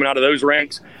school, coming out of those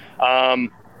ranks.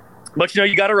 But,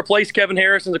 you got to replace Kevin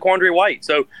Harris and Zaquandre White.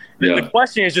 So the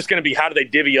question is just going to be, how do they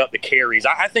divvy up the carries?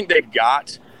 I think they've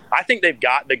got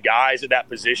the guys at that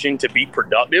position to be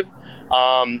productive.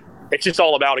 It's just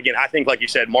all about, again, I think, like you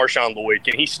said, Marshawn Lloyd.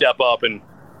 Can he step up and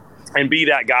be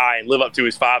that guy and live up to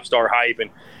his 5-star hype?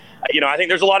 And, I think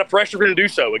there's a lot of pressure for him to do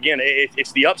so. Again,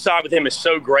 it's the upside with him is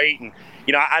so great. And,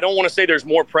 I don't want to say there's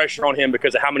more pressure on him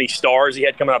because of how many stars he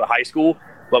had coming out of high school.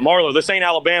 But, Marlo, this ain't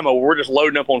Alabama where we're just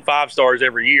loading up on 5 stars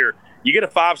every year. You get a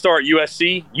 5-star at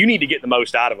USC, you need to get the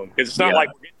most out of him because it's not like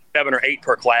we're getting 7 or 8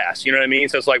 per class. You know what I mean?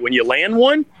 So it's like when you land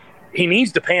one, he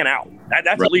needs to pan out.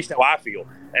 That's at least how I feel.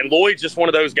 And Lloyd's just one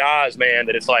of those guys, man,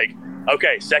 that it's like,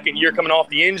 okay, second year coming off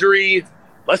the injury,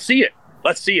 let's see it.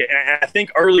 And I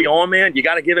think early on, man, you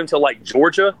got to give him to like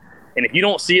Georgia. And if you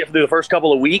don't see it through the first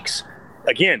couple of weeks,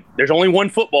 again, there's only one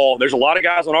football. There's a lot of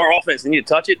guys on our offense that need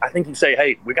to touch it. I think you say,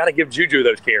 hey, we got to give Juju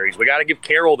those carries. We got to give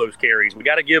Carroll those carries. We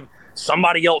got to give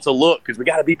somebody else a look because we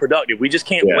got to be productive. We just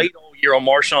can't wait all year on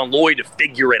Marshawn Lloyd to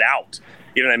figure it out.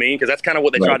 You know what I mean? Because that's kind of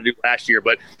what they tried to do last year.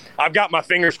 But I've got my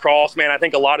fingers crossed, man. I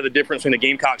think a lot of the difference between the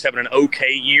Gamecocks having an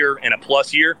okay year and a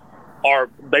plus year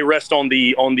they rest on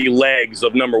the legs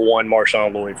of number one,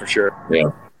 Marshawn Lloyd, for sure.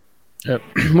 Yeah.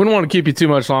 We don't want to keep you too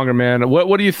much longer, man.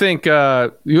 What do you think?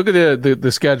 You look at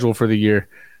the schedule for the year.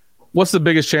 What's the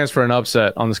biggest chance for an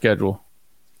upset on the schedule?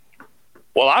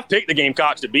 Well, I've picked the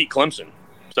Gamecocks to beat Clemson.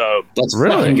 So let's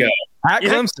really go at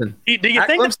Clemson. Do you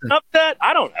think it's an upset?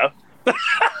 I don't know.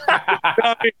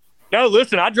 No,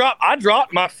 listen. I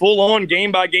dropped my full-on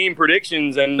game-by-game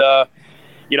predictions, and I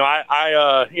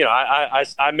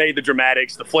made the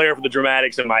dramatics, the flair for the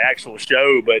dramatics in my actual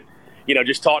show, but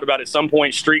just talked about at some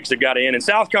point streaks have got to end, and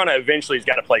South Carolina eventually has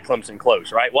got to play Clemson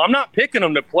close, right? Well, I'm not picking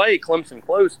them to play Clemson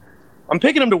close. I'm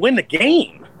picking them to win the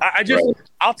game.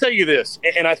 I'll tell you this,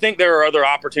 and I think there are other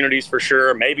opportunities for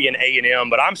sure, maybe in A&M,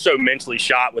 but I'm so mentally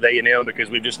shot with A&M because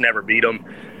we've just never beat them.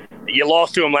 You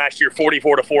lost to them last year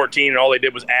 44-14, and all they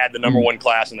did was add the number one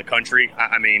class in the country.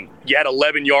 I mean, you had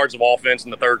 11 yards of offense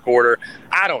in the third quarter.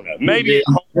 I don't know. Maybe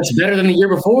that's better than the year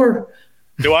before.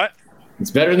 Do what?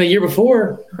 It's better than the year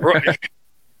before. Right.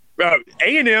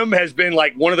 A&M has been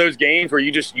like one of those games where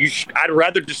I'd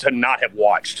rather just not have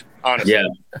watched, honestly. Yeah.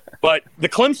 But the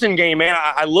Clemson game, man,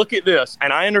 I look at this,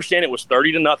 and I understand it was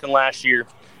 30-0 last year.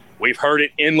 We've heard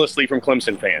it endlessly from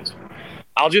Clemson fans.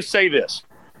 I'll just say this.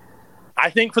 I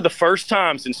think for the first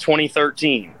time since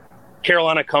 2013,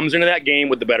 Carolina comes into that game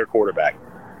with the better quarterback.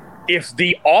 If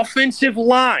the offensive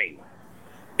line,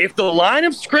 if the line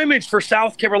of scrimmage for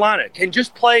South Carolina can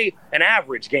just play an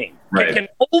average game, can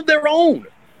hold their own,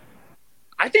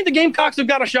 I think the Gamecocks have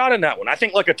got a shot in that one. I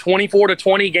think like a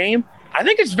 24-20 game. I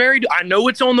think it's I know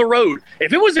it's on the road.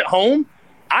 If it was at home,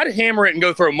 I'd hammer it and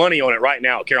go throw money on it right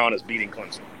now. Carolina's beating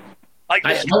Clemson. Like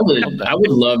I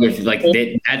would love if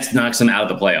that knocks them out of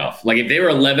the playoff. Like if they were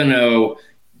 11-0,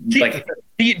 like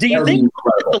do you think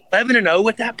 11-0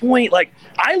 at that point? Like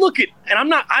I look at,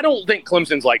 and I don't think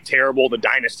Clemson's like terrible. The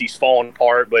dynasty's falling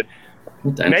apart, but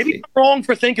maybe I'm wrong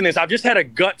for thinking this. I've just had a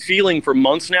gut feeling for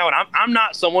months now, and I'm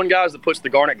not someone, guys, that puts the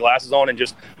garnet glasses on and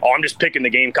I'm just picking the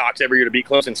Gamecocks every year to beat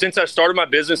Clemson. Since I started my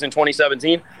business in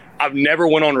 2017, I've never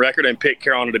went on record and picked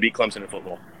Carolina to beat Clemson in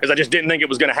football because I just didn't think it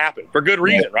was going to happen for good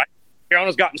reason, right?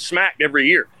 Carolina's gotten smacked every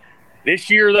year. This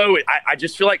year, though, I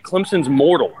just feel like Clemson's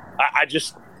mortal. I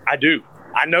do.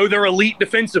 I know they're elite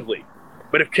defensively,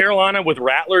 but if Carolina with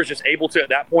Rattler is just able to, at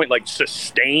that point, like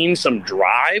sustain some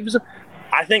drives,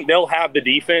 I think they'll have the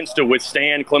defense to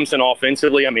withstand Clemson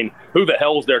offensively. I mean, who the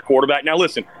hell's their quarterback? Now,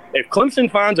 listen, if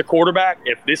Clemson finds a quarterback,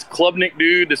 if this Klubnik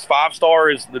dude, this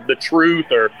 5-star is the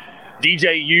truth, or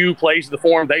DJU plays the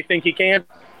form they think he can,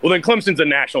 well, then Clemson's a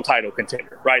national title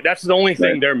contender, right? That's the only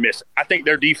thing they're missing. I think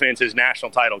their defense is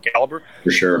national title caliber. For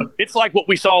sure. It's like what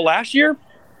we saw last year.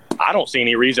 I don't see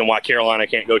any reason why Carolina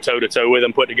can't go toe-to-toe with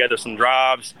them, put together some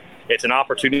drives. It's an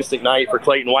opportunistic night for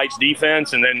Clayton White's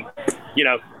defense. And then,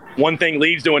 one thing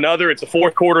leads to another. It's a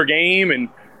fourth quarter game. And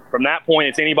from that point,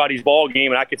 it's anybody's ball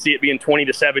game. And I could see it being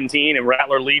 20-17, and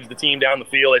Rattler leads the team down the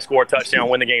field. They score a touchdown,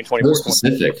 win the game 24-20.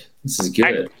 Specific. This is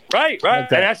good. Right. Like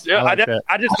that. And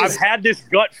I've had this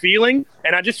gut feeling,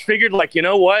 and I just figured, you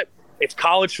know what? It's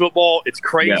college football. It's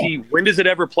crazy. Yeah. When does it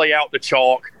ever play out to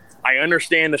chalk? I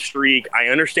understand the streak. I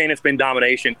understand it's been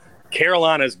domination.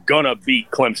 Carolina's going to beat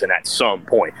Clemson at some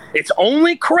point. It's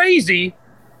only crazy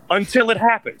until it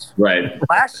happens. Right.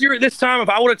 Last year at this time, if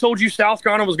I would have told you South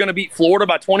Carolina was going to beat Florida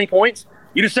by 20 points,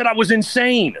 you'd have said I was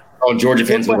insane. Oh, Georgia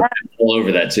fans were all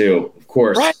over that too, of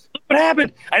course. Right. Look what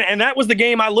happened. And that was the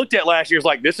game I looked at last year. It's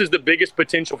like, this is the biggest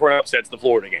potential for an upset, the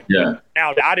Florida game. Yeah.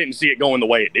 Now, I didn't see it going the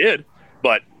way it did,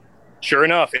 but sure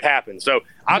enough, it happened. So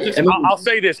I'll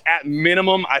say this. At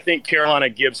minimum, I think Carolina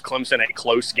gives Clemson a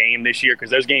close game this year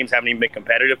because those games haven't even been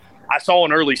competitive. I saw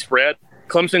an early spread.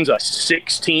 Clemson's a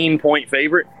 16-point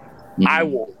favorite. Mm-hmm. I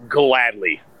will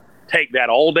gladly take that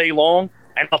all day long.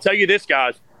 And I'll tell you this,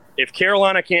 guys. If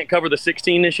Carolina can't cover the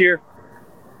 16 this year,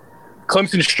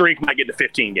 Clemson's streak might get to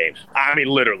 15 games. I mean,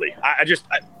 literally. I just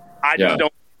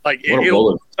don't like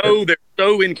it. They're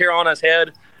so in Carolina's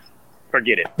head.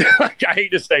 Forget it. I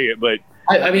hate to say it, but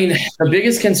I mean, the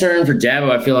biggest concern for Dabo,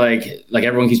 I feel like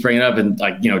everyone keeps bringing up, and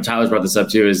Tyler's brought this up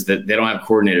too, is that they don't have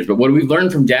coordinators. But what we've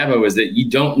learned from Dabo is that you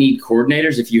don't need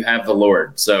coordinators if you have the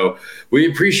Lord. So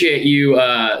we appreciate you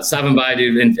stopping by,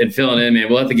 dude, and filling in, man.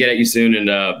 We'll have to get at you soon, and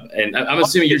I'm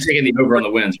assuming you're taking the over on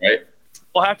the wins, right?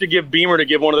 We'll have to give Beamer to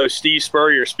give one of those Steve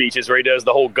Spurrier speeches where he does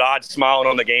the whole God smiling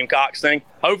on the Gamecocks thing.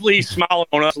 Hopefully he's smiling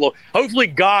on us a little. Hopefully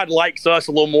God likes us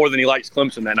a little more than he likes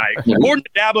Clemson that night. According to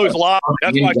Dabo's live,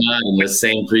 that's why in the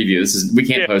same preview. We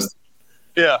can't post.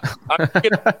 Yeah, I'm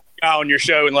getting a guy on your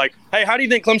show and hey, how do you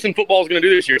think Clemson football is going to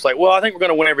do this year? It's like, well, I think we're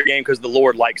going to win every game because the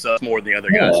Lord likes us more than the other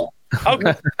guys.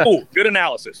 Okay, cool, good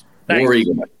analysis. Thanks.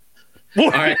 All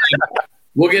right,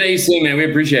 we'll get at you soon, man. We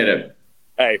appreciate it.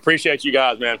 Hey, appreciate you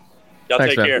guys, man. Y'all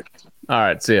take care. All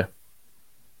right, see ya.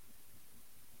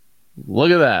 Look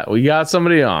at that. We got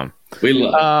somebody on. We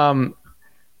love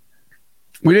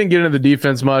we didn't get into the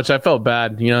defense much. I felt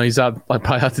bad. He's out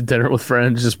probably out to dinner with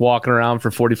friends, just walking around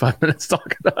for 45 minutes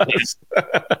talking to us.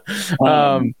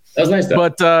 That was nice though.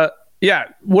 But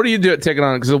what do you do at taking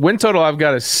on? Because the win total I've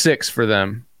got is 6 for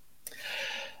them.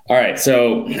 All right,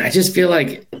 so I just feel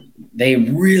like they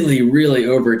really, really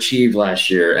overachieved last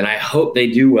year, and I hope they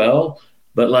do well.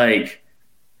 But all right,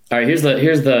 here's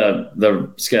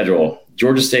the schedule.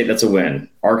 Georgia State, that's a win.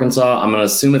 Arkansas, I'm going to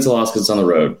assume it's a loss because it's on the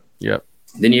road. Yep.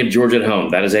 Then you have Georgia at home.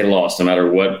 That is a loss, no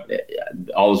matter what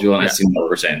all those people on SC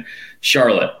were saying.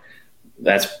 Charlotte,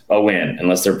 that's a win,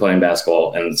 unless they're playing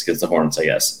basketball and it's against the Hornets, I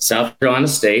guess. South Carolina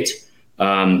State.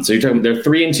 So you're talking, they're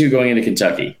 3-2 going into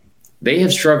Kentucky. They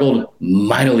have struggled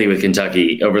mightily with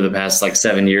Kentucky over the past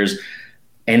 7 years,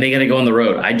 and they got to go on the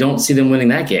road. I don't see them winning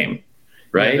that game.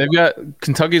 Right, they've got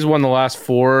Kentucky's won the last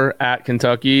 4 at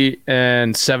Kentucky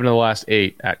and 7 of the last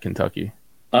 8 at Kentucky.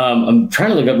 I'm trying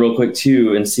to look up real quick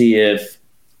too and see if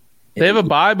they have a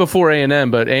bye before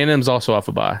A&M, but A&M's also off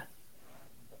a bye.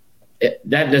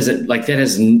 That doesn't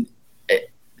A&M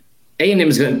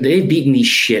is going. They've beaten the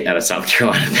shit out of South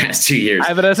Carolina the past 2 years. I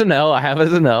have it as an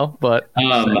L, but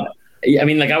I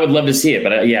mean, I would love to see it,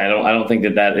 but I don't think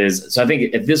that is. So I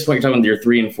think at this point, you're talking you're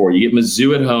 3 and 4. You get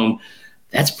Mizzou at home.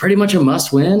 That's pretty much a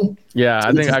must win. Yeah,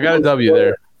 I think I got a W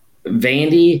there.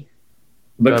 Vandy,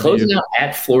 but closing out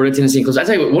at Florida, Tennessee. I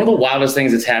tell you what, one of the wildest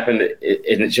things that's happened, and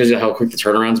it shows you how quick the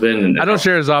turnaround's been. And I don't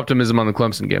share his optimism on the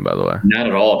Clemson game, by the way. Not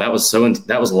at all. That was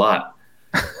a lot.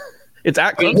 It's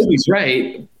at Clemson. He's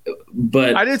right,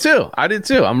 but I did too.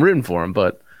 I'm rooting for him,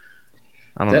 but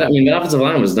I don't know. I mean, the offensive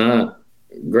line was not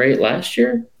great last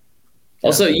year.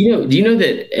 Also, do you know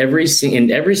that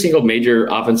in every single major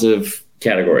offensive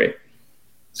category,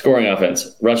 scoring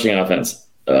offense, rushing offense,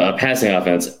 passing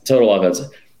offense, total offense,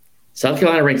 South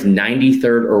Carolina ranks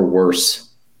 93rd or worse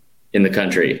in the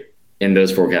country in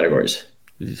those 4 categories.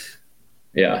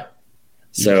 Yeah.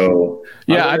 So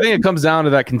I think it comes down to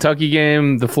that Kentucky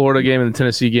game, the Florida game, and the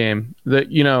Tennessee game. The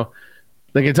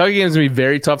Kentucky game is going to be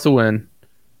very tough to win.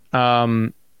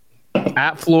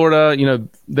 At Florida,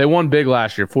 they won big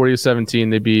last year,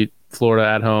 40-17. They beat Florida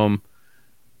at home.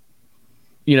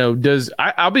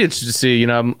 I'll be interested to see.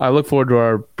 I look forward to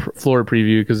our Florida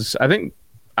preview because I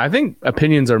think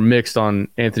opinions are mixed on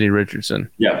Anthony Richardson.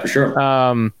 Yeah, for sure.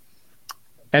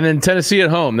 And then Tennessee at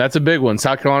home, that's a big one.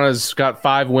 South Carolina's got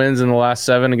 5 wins in the last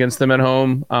 7 against them at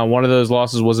home. One of those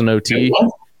losses was an OT.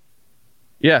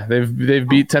 Yeah, they've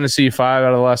beat Tennessee 5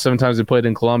 out of the last 7 times they played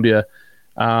in Columbia.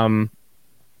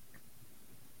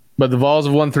 But the Vols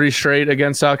have won 3 straight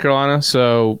against South Carolina,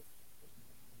 so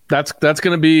that's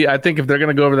going to be. I think if they're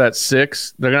going to go over that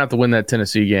 6, they're going to have to win that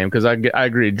Tennessee game because I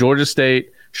agree. Georgia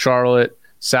State, Charlotte,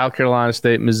 South Carolina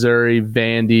State, Missouri,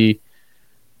 Vandy,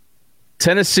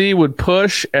 Tennessee would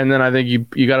push, and then I think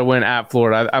you got to win at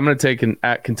Florida. I'm going to take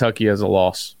at Kentucky as a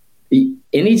loss.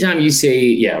 Anytime you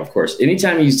see, yeah, of course.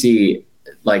 Anytime you see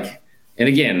like, and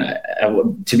again,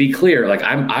 to be clear, like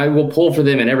I will pull for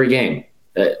them in every game.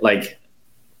 Like.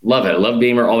 Love it. I love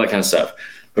Beamer, all that kind of stuff.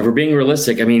 But for being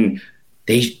realistic, I mean,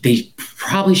 they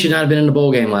probably should not have been in the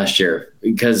bowl game last year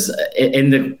because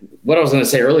what I was going to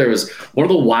say earlier was one of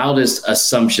the wildest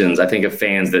assumptions I think of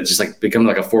fans that just like become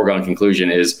like a foregone conclusion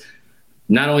is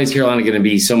not only is Carolina going to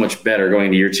be so much better going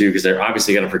into year 2 because they're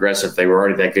obviously going to progress if they were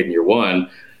already that good in year 1,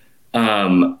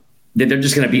 that they're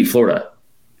just going to beat Florida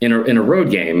in a road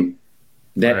game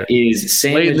that is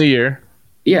same late in the year.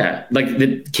 Yeah, like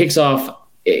that kicks off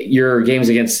your games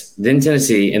against then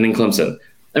Tennessee and then Clemson.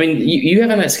 I mean, you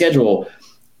have on that schedule,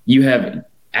 you have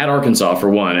at Arkansas for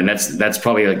one, and that's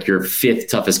probably like your 5th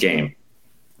toughest game.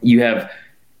 You have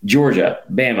Georgia,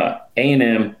 Bama,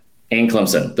 A&M, and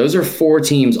Clemson. Those are 4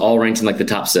 teams all ranked in like the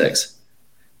top 6.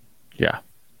 Yeah.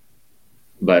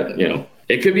 But,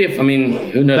 it could be,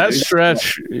 who knows? That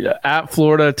stretch at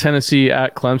Florida, Tennessee,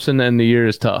 at Clemson, and the year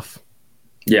is tough.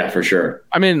 Yeah, for sure.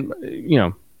 I mean,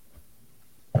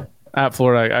 at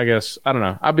Florida, I guess. I don't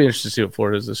know. I'll be interested to see what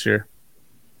Florida is this year.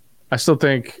 I still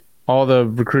think all the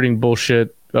recruiting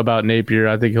bullshit about Napier,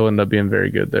 I think he'll end up being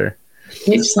very good there.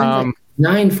 It's like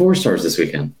 9 4-stars this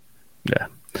weekend. Yeah.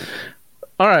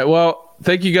 All right. Well,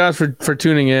 thank you guys for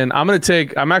tuning in. I'm actually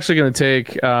going to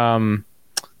take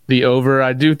the over.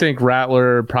 I do think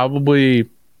Rattler probably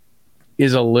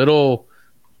is a little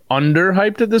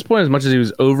underhyped at this point as much as he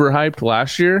was overhyped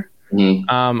last year.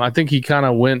 I think he kind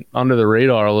of went under the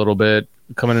radar a little bit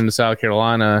coming into South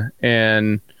Carolina,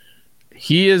 and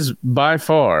he is by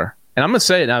far, and I'm going to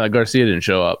say it now that Garcia didn't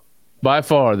show up, by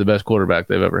far the best quarterback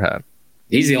they've ever had.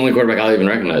 He's the only quarterback I'll even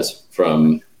recognize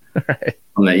from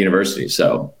that university.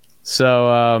 So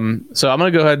I'm going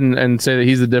to go ahead and say that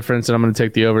he's the difference, and I'm going to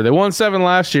take the over. They won 7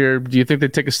 last year. Do you think they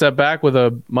take a step back with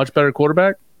a much better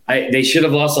quarterback? They should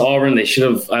have lost to Auburn. They should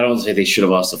have. I don't say they should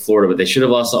have lost to Florida, but they should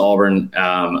have lost to Auburn.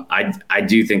 I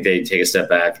do think they take a step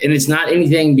back, and it's not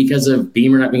anything because of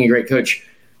Beamer not being a great coach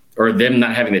or them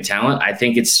not having the talent. I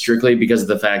think it's strictly because of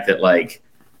the fact that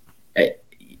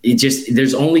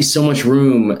there's only so much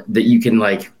room that you can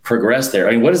progress there.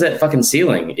 I mean, what is that fucking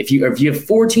ceiling? If you have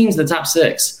 4 teams in the top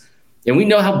 6, and we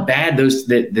know how bad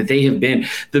that they have been.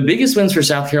 The biggest wins for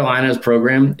South Carolina's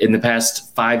program in the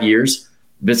past 5 years.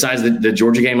 Besides the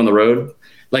Georgia game on the road,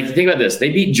 think about this. They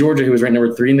beat Georgia, who was ranked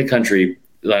number 3 in the country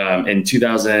in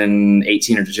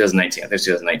 2018 or 2019. I think it's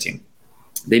 2019.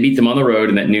 They beat them on the road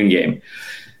in that noon game.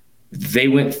 They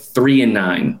went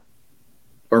 3-9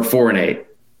 or 4-8,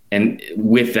 and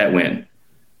with that win.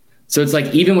 So it's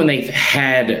even when they've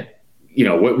had,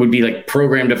 what would be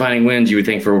program defining wins, you would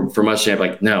think for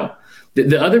Muschamp, no.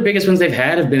 The other biggest wins they've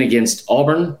had have been against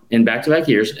Auburn in back-to-back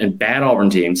years and bad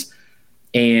Auburn teams,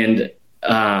 and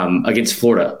against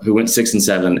Florida, who went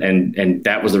 6-7, and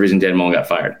that was the reason Dan Mullen got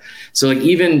fired. So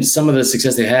even some of the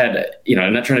success they had,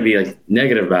 I'm not trying to be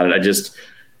negative about it.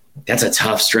 That's a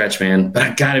tough stretch, man. But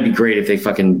I gotta be great if they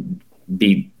fucking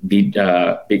beat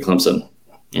Clemson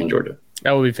and Georgia.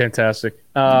 That would be fantastic.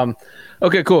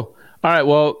 Okay, cool. All right,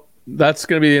 well, that's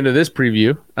gonna be the end of this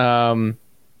preview.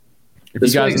 If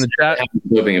you guys in the chat, I'm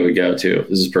hoping it would go too.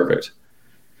 This is perfect.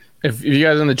 If you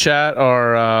guys in the chat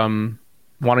are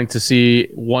wanting to see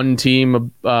one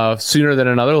team sooner than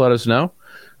another, let us know.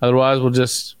 Otherwise, we'll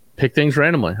just pick things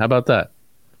randomly. How about that?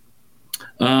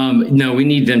 No, we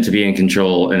need them to be in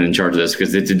control and in charge of this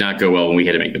because it did not go well when we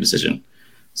had to make the decision.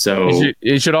 So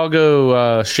you should all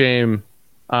go shame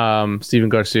Steven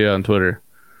Garcia on Twitter.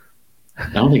 I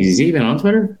don't think he's even on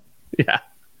Twitter. Yeah.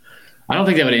 I don't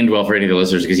think that would end well for any of the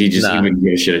listeners because he wouldn't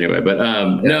give a shit anyway. But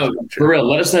no, for real,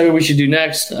 let us know what we should do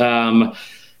next.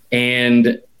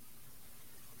 And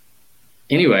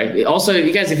anyway, also,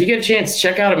 you guys, if you get a chance,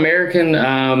 check out American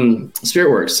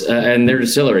Spiritworks and their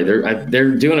distillery.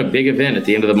 They're doing a big event at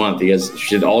the end of the month. You guys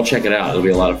should all check it out. It'll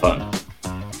be a lot of fun.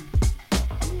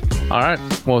 All right.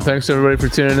 Well, thanks everybody for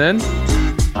tuning in.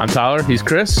 I'm Tyler. He's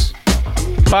Chris.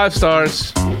 5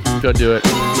 stars. Go do it.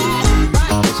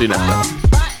 We'll see you next time.